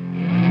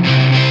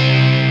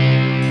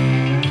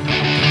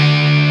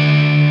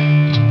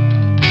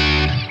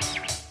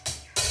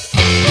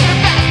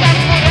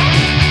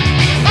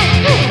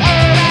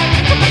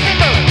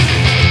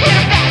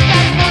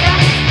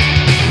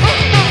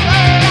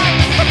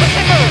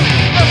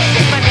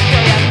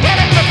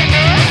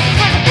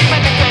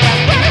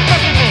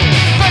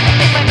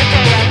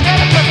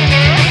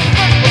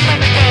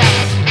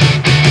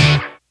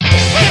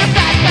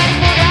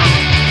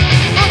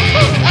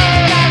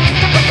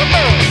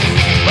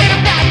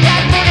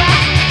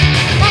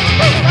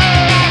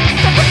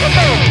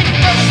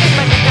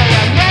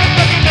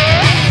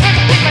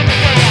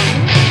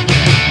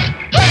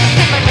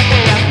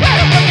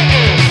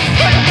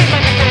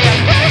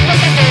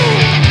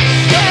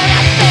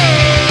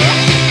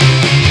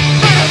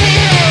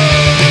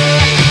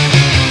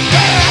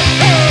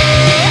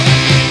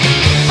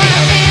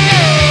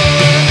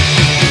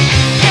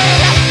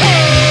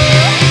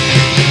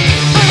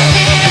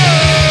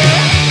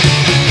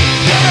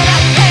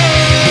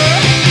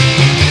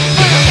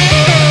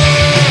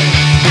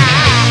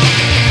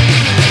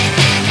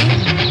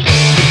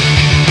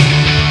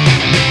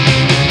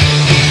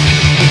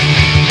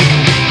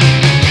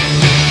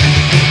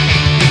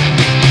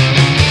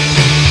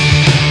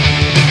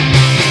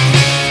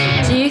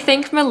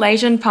 think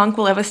Malaysian punk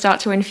will ever start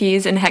to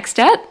infuse in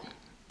Hextet?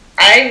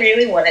 I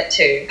really want it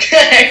to.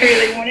 I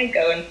really want to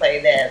go and play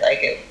there. Like,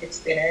 it's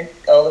been a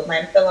goal of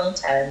mine for a long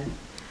time.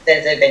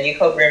 There's a venue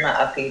called Rumah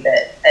Api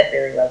that I'd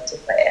really love to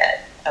play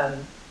at.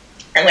 And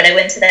when I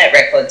went to that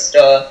record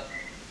store,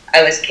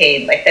 I was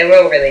keen. Like, they were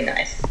all really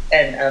nice.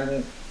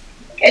 And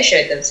I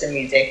showed them some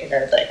music, and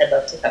I was like, I'd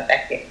love to come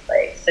back here and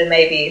play. So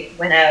maybe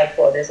when our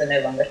borders are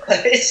no longer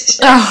closed.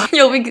 Oh,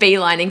 you'll be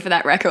beelining for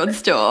that record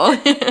store.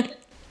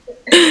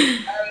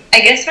 I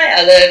guess my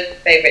other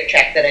favourite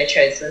track that I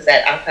chose was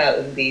that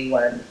Aka Umbi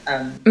one.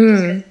 Just 'cause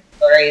the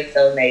story is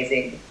so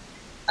amazing.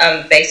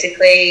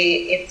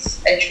 Basically,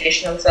 it's a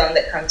traditional song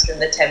that comes from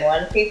the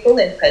Temuan people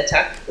in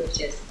Petak, which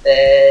is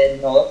the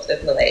north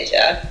of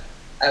Malaysia.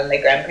 My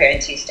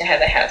grandparents used to have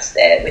a house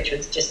there, which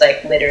was just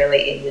like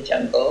literally in the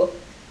jungle.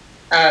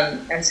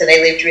 And so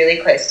they lived really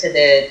close to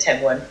the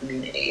Temuan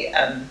community.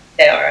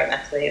 They are a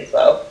Mathli as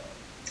well.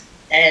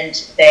 And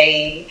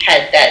they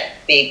had that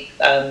big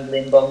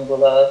limbong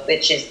bulo,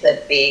 which is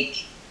the big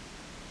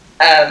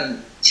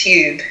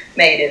tube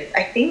made of,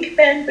 I think,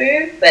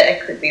 bamboo, but I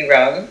could be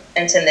wrong.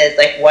 And so there's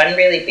like one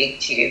really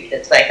big tube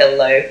that's like a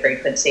low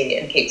frequency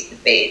and keeps the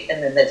beat.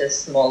 And then there's a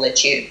smaller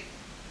tube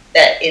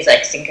that is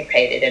like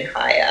syncopated and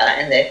higher,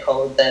 and they're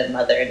called the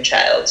mother and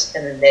child.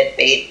 And then they're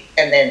beat.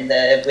 And then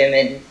the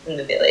women in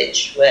the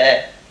village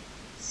were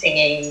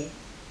singing,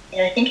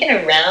 I think, in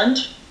a round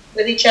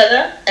with each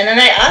other. And then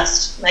I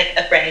asked like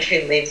a friend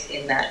who lives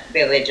in that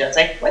village, I was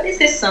like, what is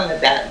this song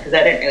about? Because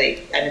I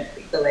don't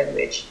speak the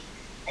language.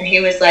 And he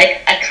was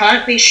like, I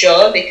can't be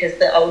sure because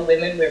the old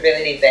women were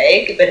really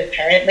vague, but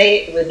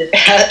apparently it was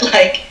about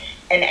like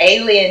an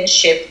alien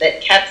ship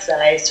that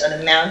capsized on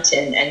a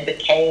mountain and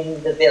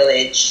became the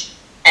village.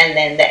 And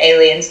then the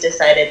aliens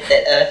decided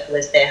that Earth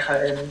was their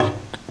home,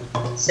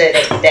 so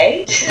they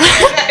stayed.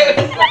 I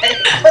was like,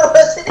 I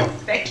wasn't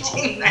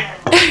expecting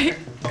that.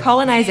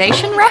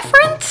 Colonization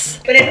reference?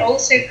 But it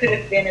also could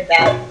have been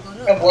about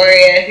a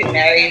warrior who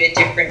married a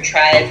different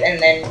tribe and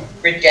then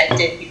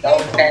rejected his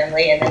old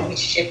family, and then his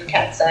ship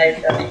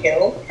capsized on a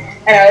hill.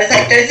 And I was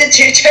like, those are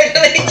two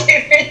totally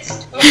different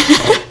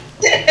stories.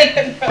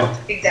 I'm not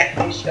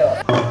exactly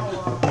sure.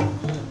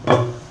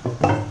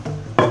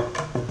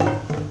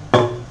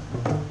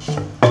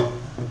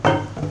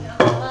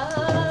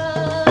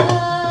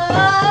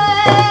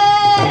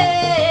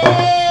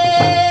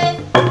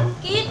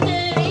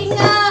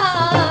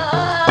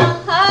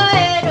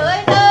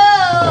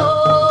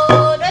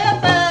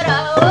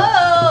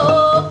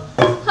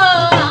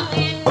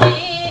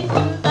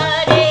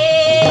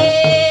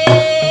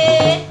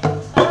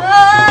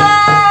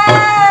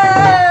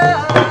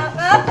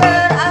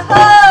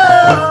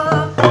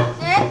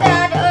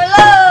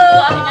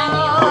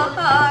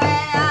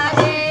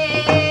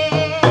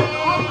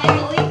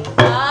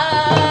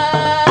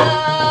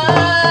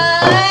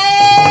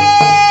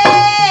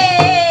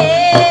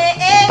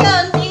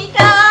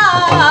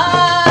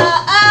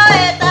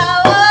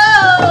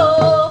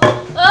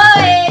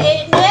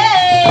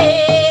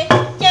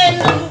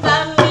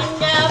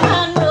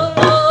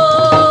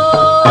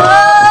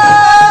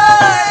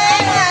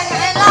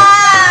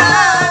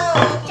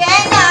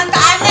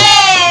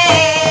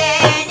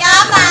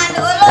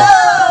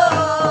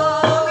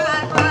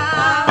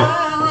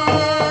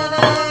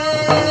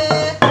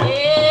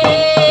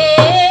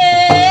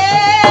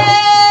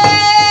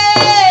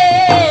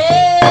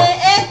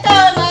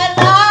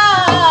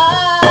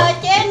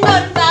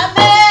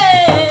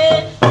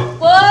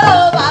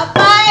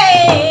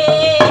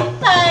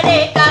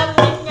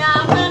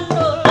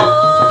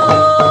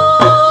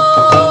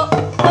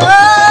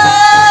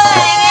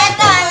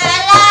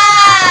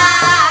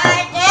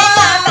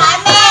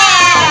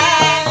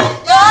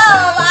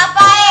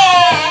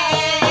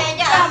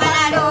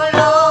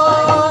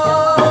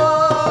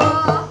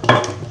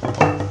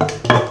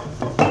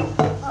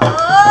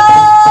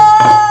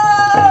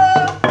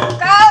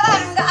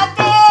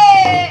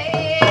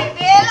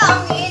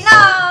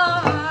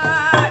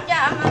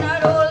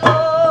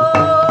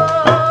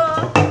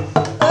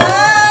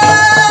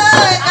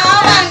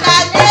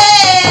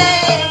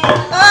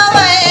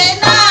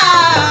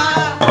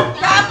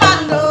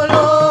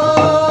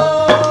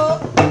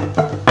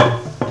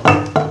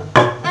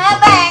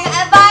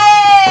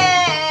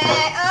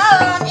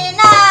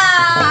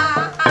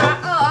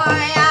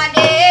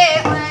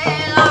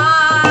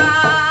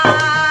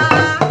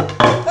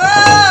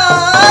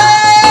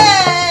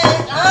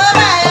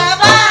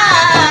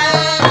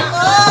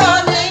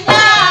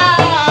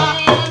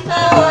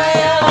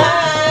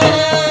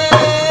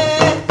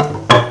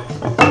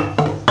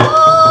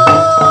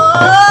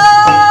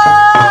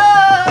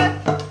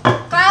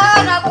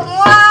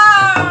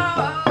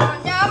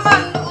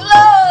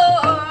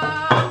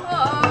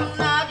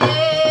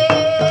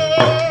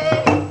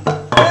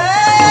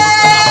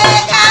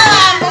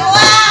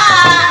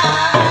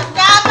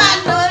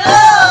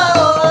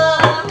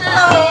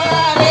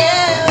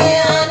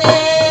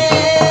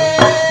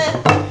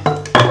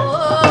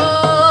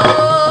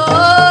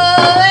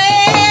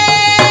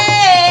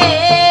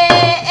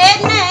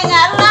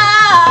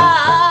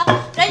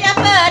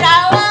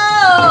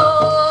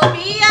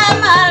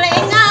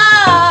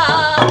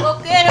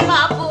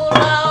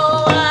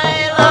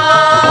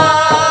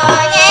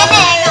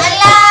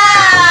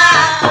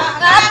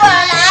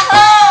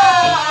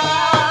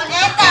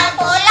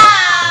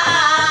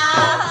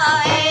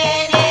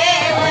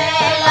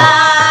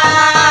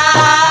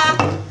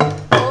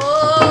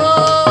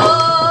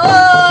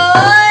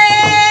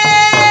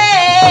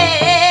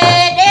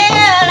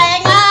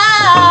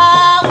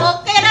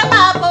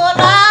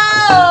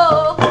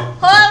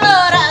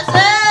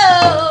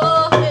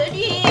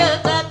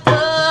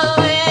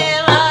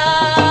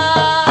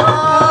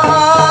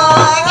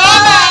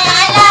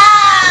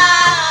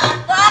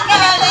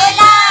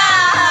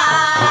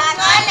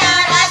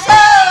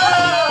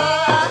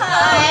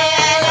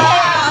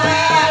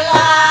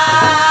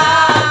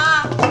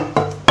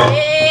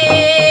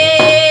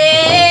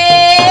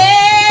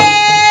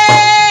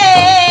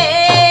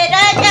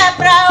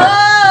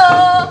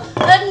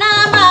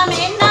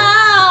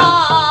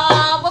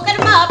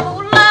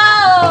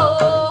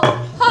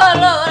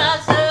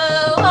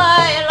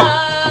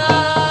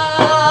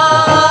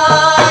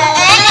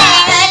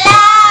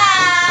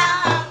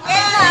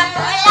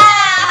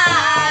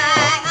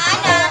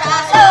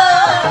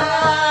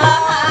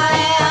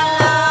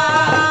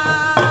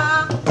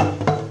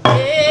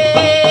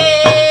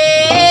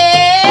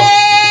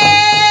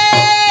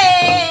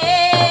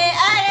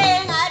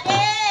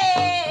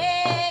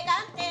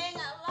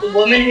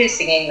 woman who's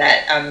singing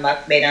that,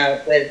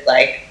 Makmina, was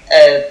like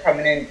a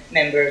prominent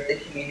member of the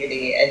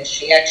community, and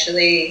she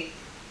actually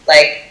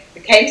like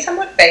became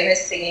somewhat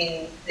famous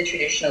singing the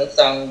traditional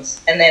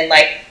songs, and then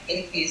like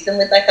infused them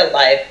with like a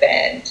live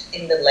band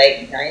in the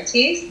late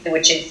 90s,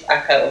 which is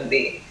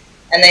Akaumbi.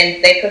 And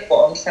then they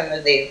performed some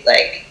of these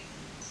like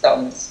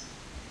songs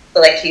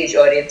for like huge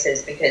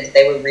audiences because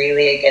they were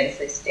really against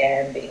this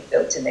dam being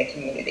built in their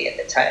community at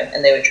the time,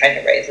 and they were trying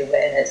to raise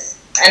awareness.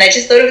 And I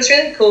just thought it was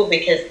really cool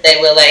because they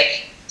were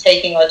like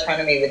taking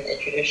autonomy with their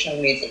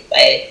traditional music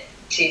by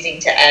choosing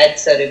to add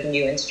sort of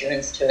new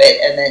instruments to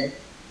it and then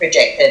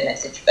project their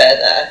message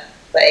further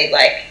by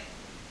like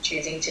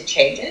choosing to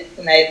change it.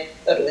 And I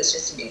thought it was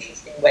just an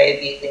interesting way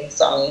of using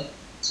song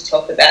to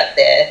talk about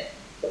their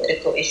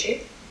political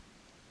issues.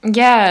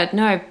 Yeah,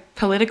 no,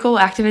 political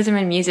activism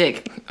in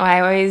music,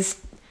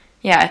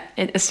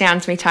 it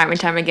astounds me time and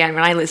time again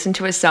when I listen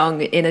to a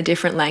song in a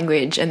different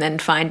language and then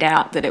find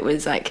out that it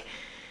was like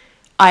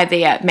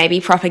either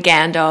maybe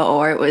propaganda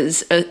or it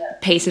was a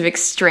piece of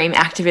extreme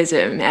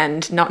activism,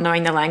 and not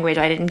knowing the language,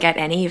 I didn't get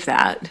any of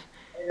that.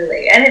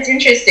 Totally. And it's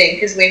interesting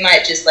because we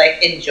might just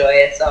like enjoy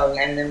a song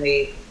and then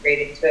we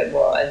read into it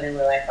more and then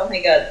we're like, oh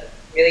my God,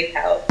 it's really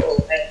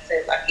powerful, and I'm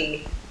so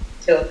lucky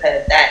to have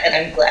heard that. And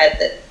I'm glad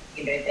that,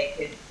 you know, they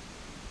could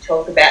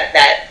talk about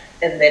that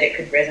and that it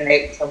could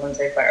resonate with someone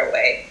so far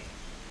away.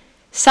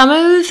 Some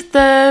of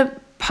the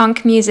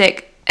punk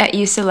music that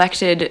you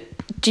selected,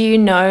 do you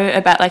know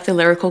about like the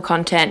lyrical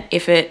content,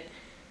 if it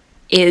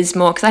is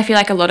more, because I feel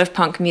like a lot of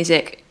punk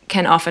music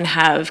can often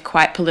have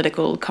quite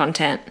political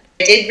content.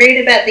 I did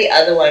read about the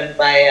other one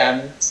by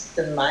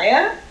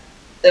Samaya,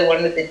 the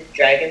one with the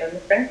dragon on the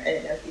front. I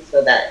don't know if you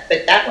saw that,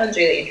 but that one's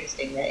really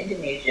interesting. They're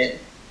Indonesian,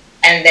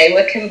 and they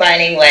were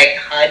combining like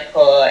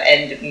hardcore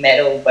and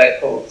metal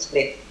vocals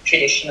with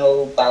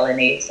traditional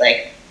Balinese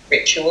like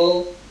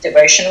ritual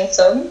devotional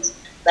songs.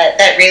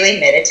 That really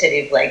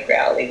meditative like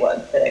growly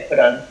one that I put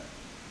on.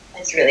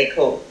 It's really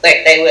cool.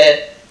 Like they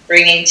were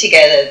bringing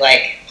together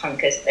like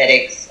punk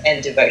aesthetics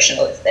and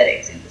devotional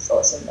aesthetics in this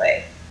awesome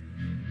way.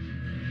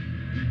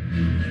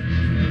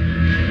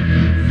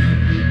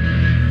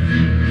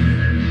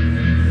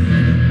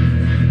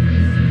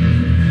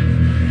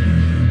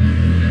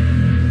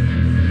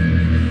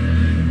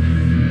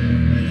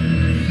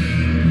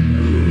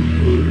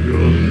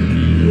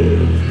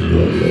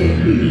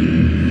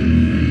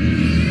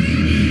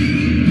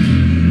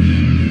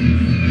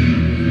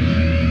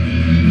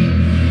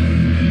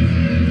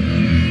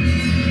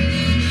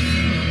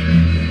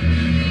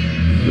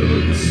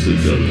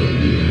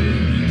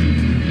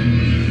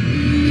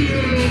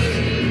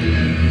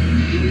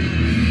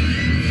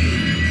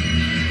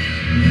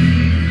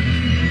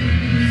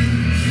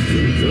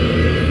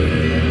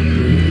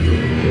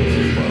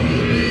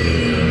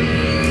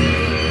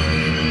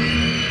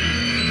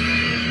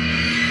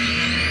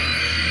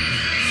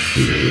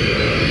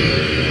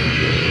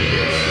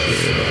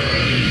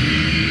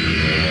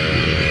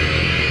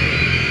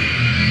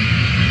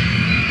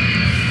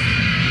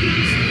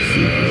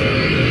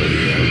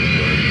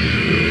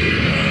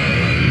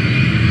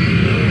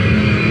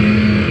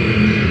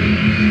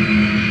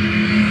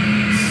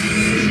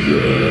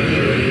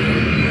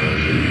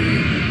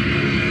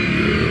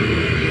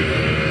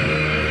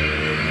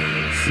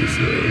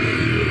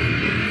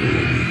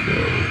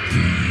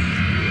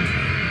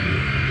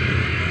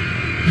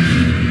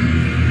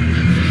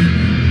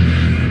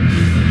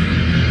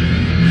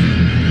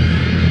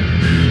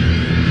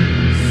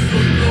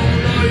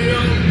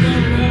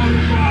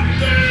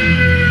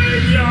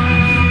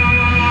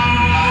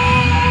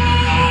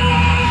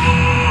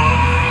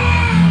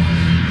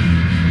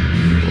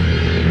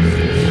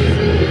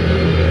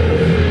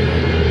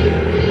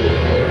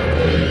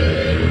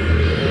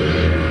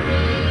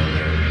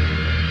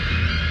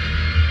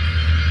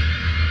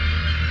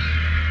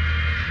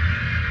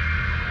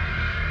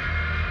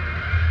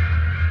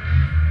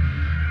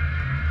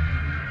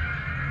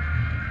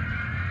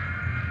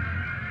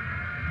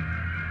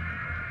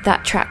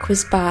 That track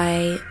was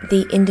by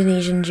the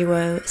Indonesian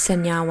duo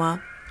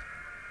Senyawa,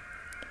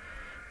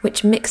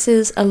 which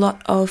mixes a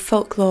lot of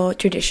folklore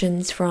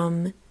traditions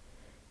from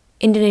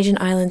Indonesian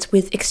islands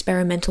with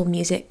experimental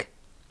music.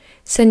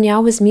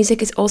 Senyawa's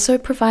music is also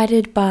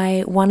provided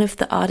by one of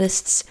the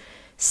artist's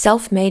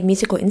self-made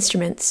musical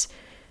instruments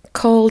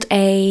called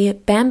a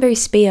bamboo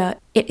spear.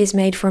 It is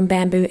made from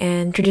bamboo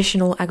and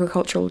traditional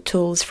agricultural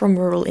tools from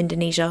rural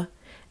Indonesia.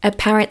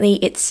 Apparently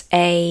it's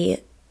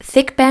a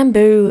thick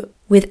bamboo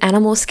with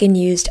animal skin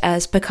used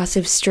as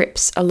percussive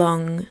strips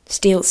along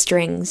steel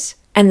strings.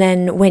 And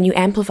then when you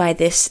amplify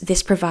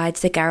this provides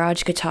the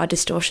garage guitar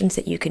distortions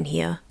that you can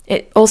hear.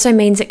 It also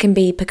means it can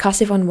be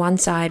percussive on one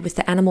side with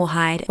the animal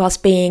hide,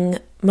 whilst being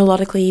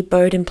melodically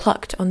bowed and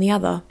plucked on the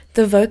other.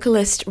 The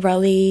vocalist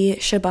Rally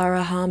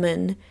Shabara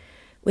Harman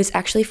was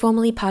actually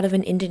formerly part of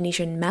an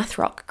Indonesian math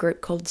rock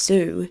group called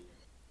Zoo,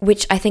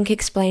 which I think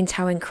explains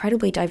how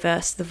incredibly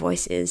diverse the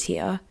voice is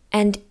here.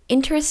 And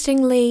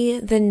interestingly,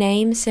 the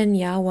name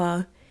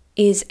Senyawa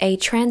is a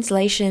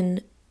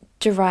translation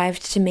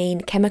derived to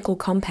mean chemical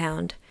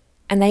compound,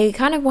 And they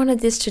kind of wanted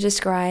this to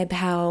describe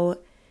how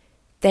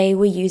they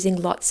were using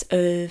lots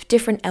of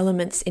different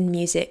elements in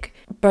music,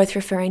 both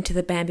referring to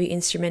the bamboo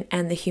instrument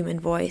and the human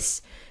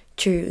voice,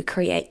 to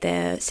create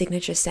their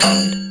signature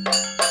sound.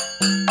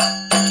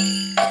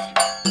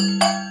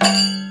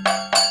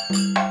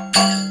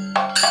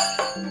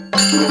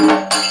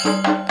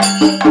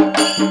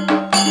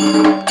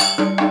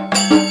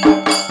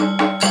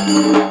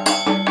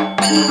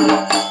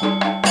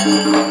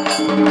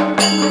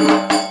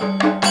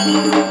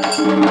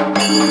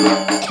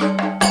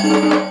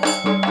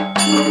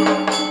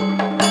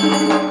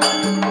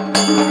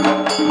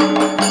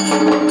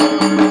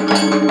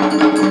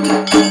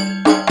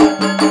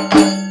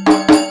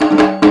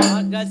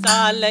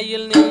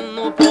 യാഗശാലയിൽ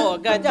നിന്നു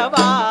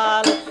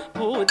പോകജവാൽ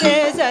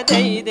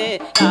ഭൂദേശജയിതേ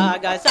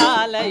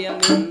യാഗശാലയിൽ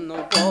നിന്നു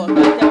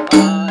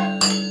പോകജവാൽ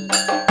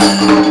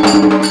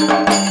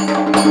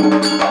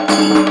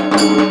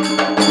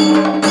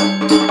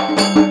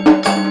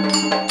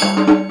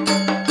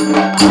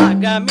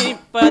ആഗമി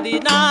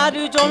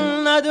 16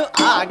 ചൊന്നതു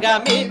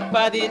ആഗമി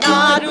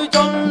 16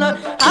 ചൊന്ന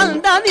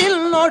അന്ത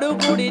നിന്നോടു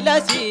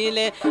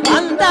കുടിലശീലെ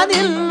അന്ത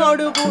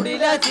നിന്നോടു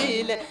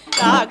കുടിലശീലെ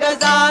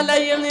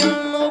യാഗശാലയിൽ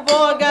നിന്നു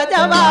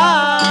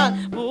പോകജവാൻ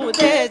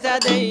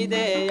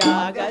ഭൂദേശജയിതേ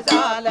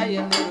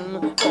യാഗശാലയിൽ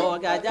നിന്നു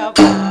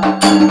പോകജവാൻ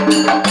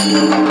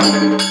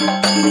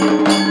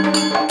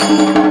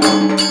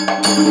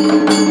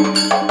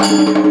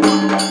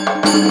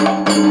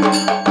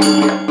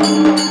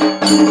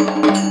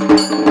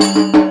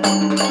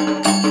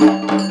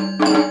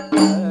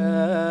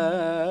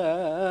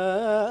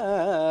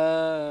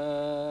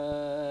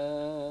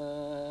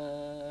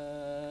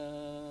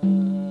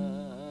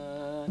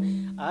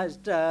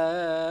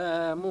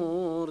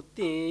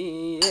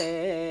അഷ്ടമൂർത്തിയെ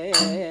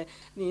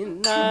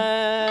നിന്ന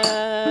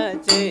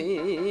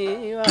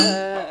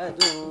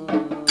ചെയ്വതു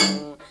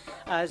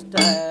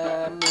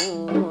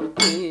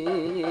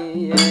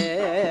അഷ്ടമൂർത്തിയെ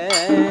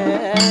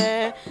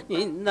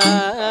നിന്ന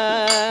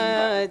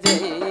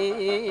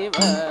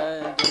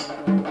ചെയ്വതു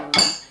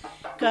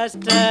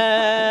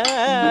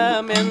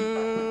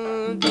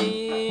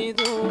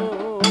കഷ്ടമെന്തിതു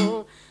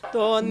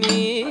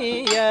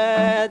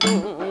തോന്നിയതു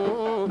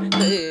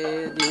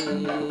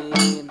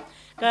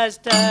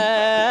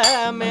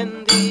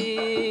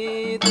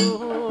കഷ്ടമെന്തിതു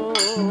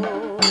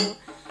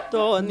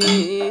തോന്നിയതും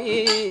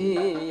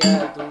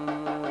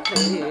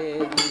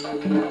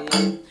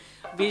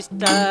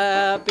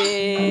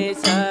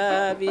വിഷ്ടപേശ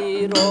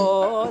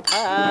വിരോധ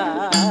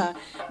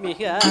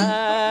മിഹതവ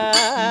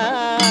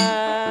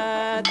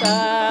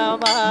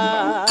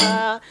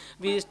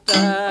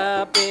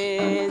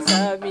വിഷ്ടപേശ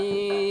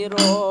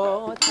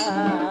വിരോധ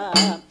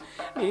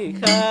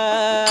മിഹതവ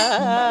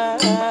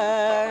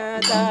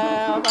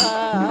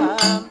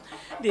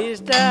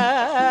ദിഷ്ടദോഷ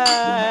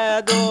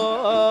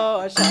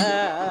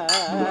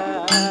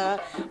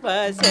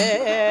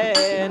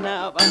വസേന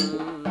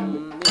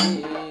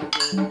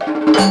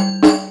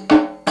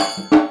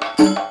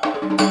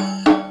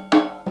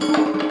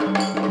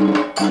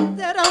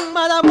ഇത്തരം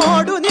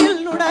മതമോടു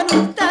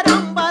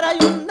നിന്നുടനുത്തരം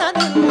പറയുന്ന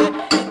നില്ല്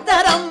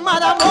ഇത്തരം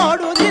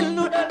മതമോടു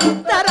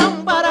നിന്നുടനുത്തരം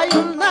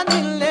പറയുന്ന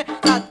നില്ല്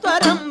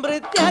സത്വരം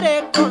ഭൃത്യരെ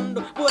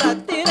കൊണ്ടു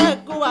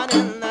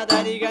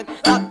പുറത്തിറക്കുവാനെന്നതരികൻ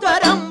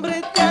സത്വരം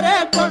ഭൃത്യരെ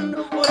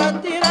കൊണ്ടു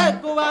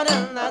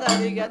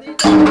പുറത്തിറക്കുവാനെന്നതരികതി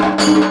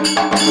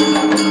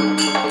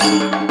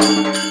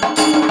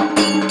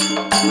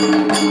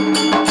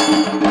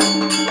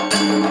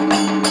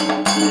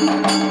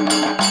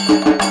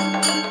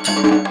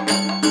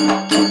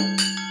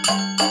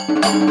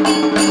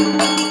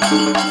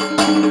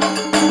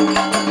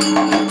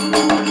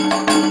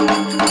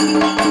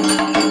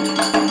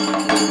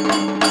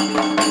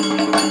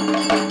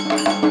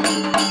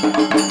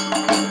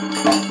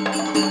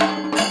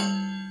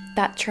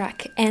That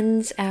track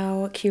ends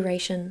our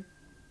curation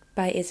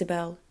by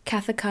Isobel.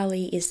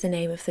 Kathakali is the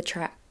name of the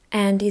track,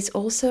 and is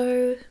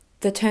also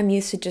the term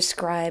used to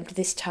describe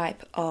this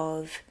type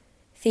of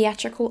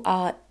theatrical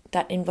art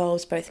that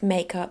involves both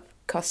makeup,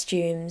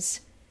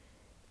 costumes,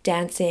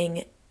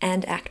 dancing,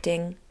 and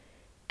acting.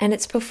 And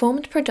it's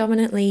performed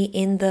predominantly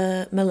in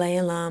the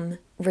Malayalam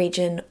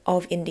region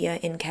of India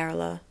in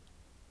Kerala.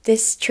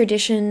 This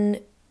tradition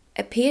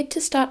appeared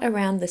to start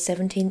around the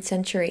 17th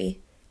century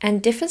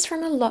and differs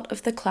from a lot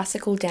of the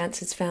classical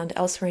dances found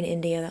elsewhere in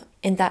India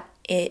in that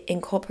it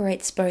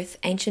incorporates both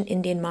ancient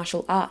Indian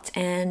martial arts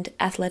and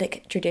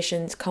athletic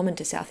traditions common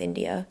to South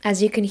India.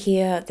 As you can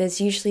hear,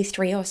 there's usually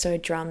 3 or so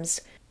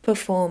drums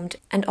performed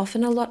and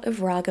often a lot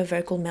of raga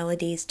vocal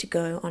melodies to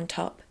go on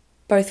top,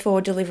 both for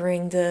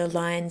delivering the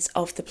lines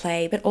of the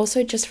play but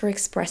also just for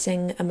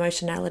expressing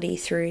emotionality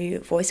through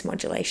voice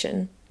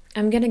modulation.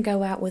 I'm going to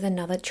go out with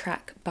another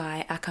track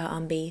by Aka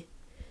Ambi.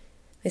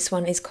 This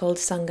one is called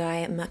Sangai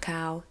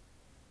Macau,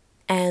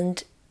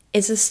 and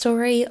is a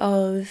story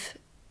of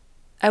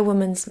a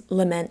woman's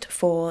lament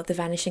for the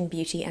vanishing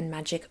beauty and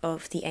magic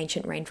of the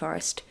ancient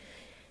rainforest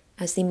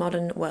as the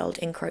modern world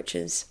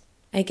encroaches.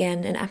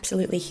 Again, an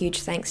absolutely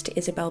huge thanks to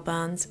Isobel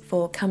Barnes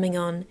for coming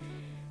on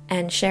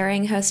and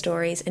sharing her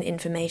stories and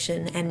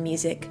information and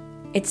music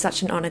It's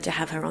such an honor to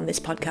have her on this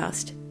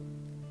podcast.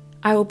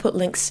 I will put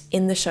links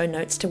in the show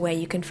notes to where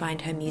you can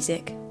find her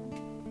music.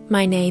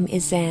 My name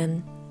is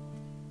Zan.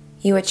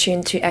 You are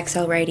tuned to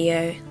XL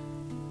Radio.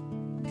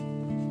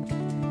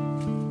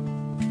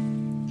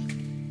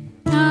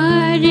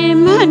 Di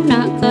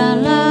manakah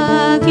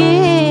lagi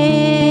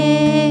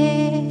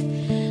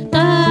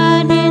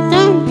tadi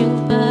tanjung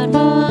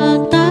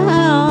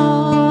perutau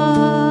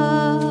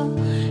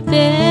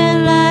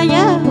bela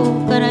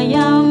yahu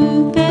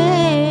karayampe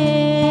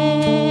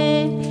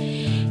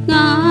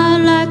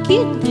ngala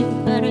kita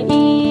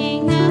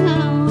beringan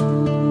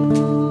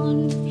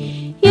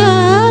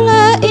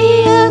yalah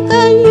ia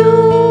kan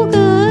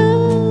juga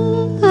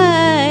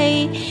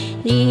hai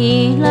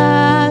di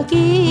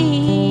lagi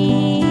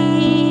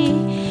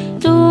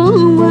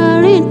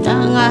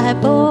tengah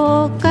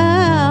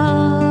pokang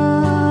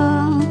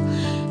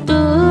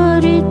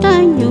dari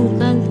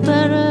tanjungkan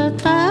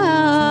perta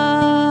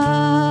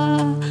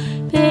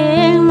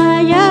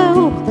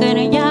penlayau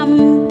kena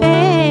jampe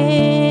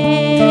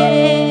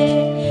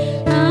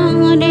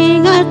nang di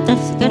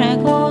atas kena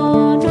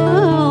godong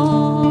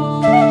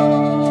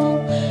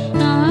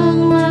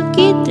nang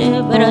laki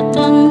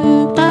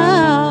bertonta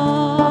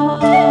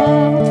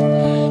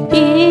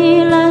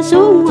bila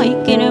sungai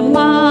kena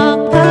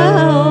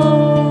makau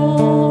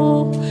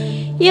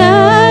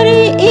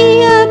yari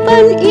iya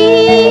pan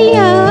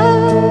iya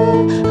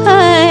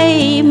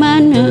hai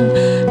mana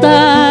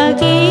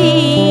lagi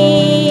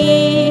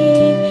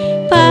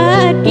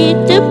pada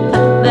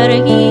tempat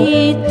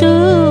begitu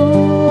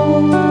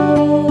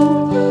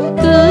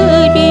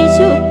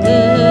kedisuk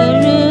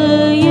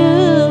keraya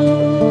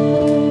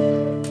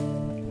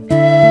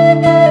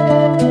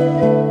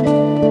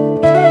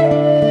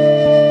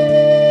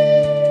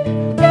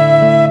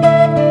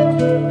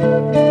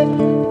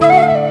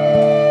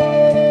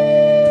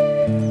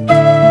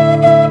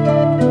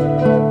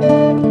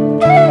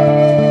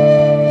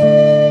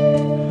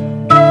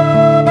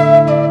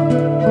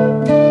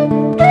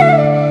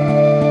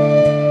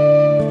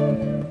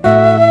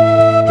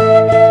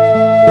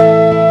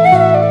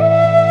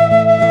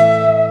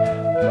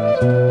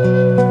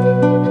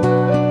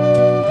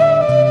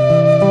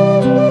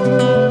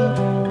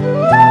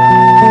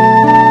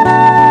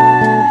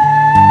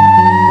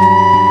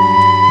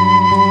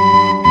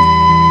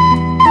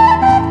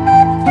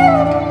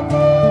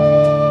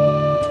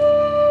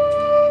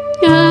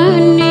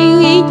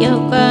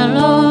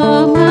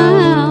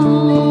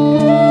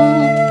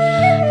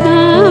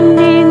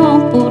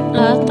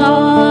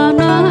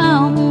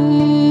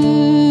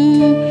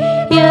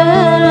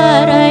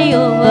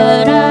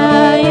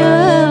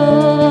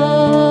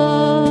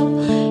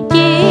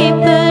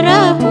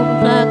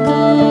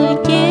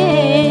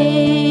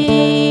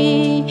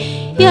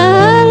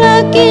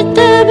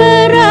kita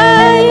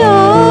berayo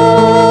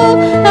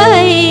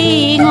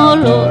hai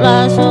ngolok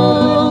langsung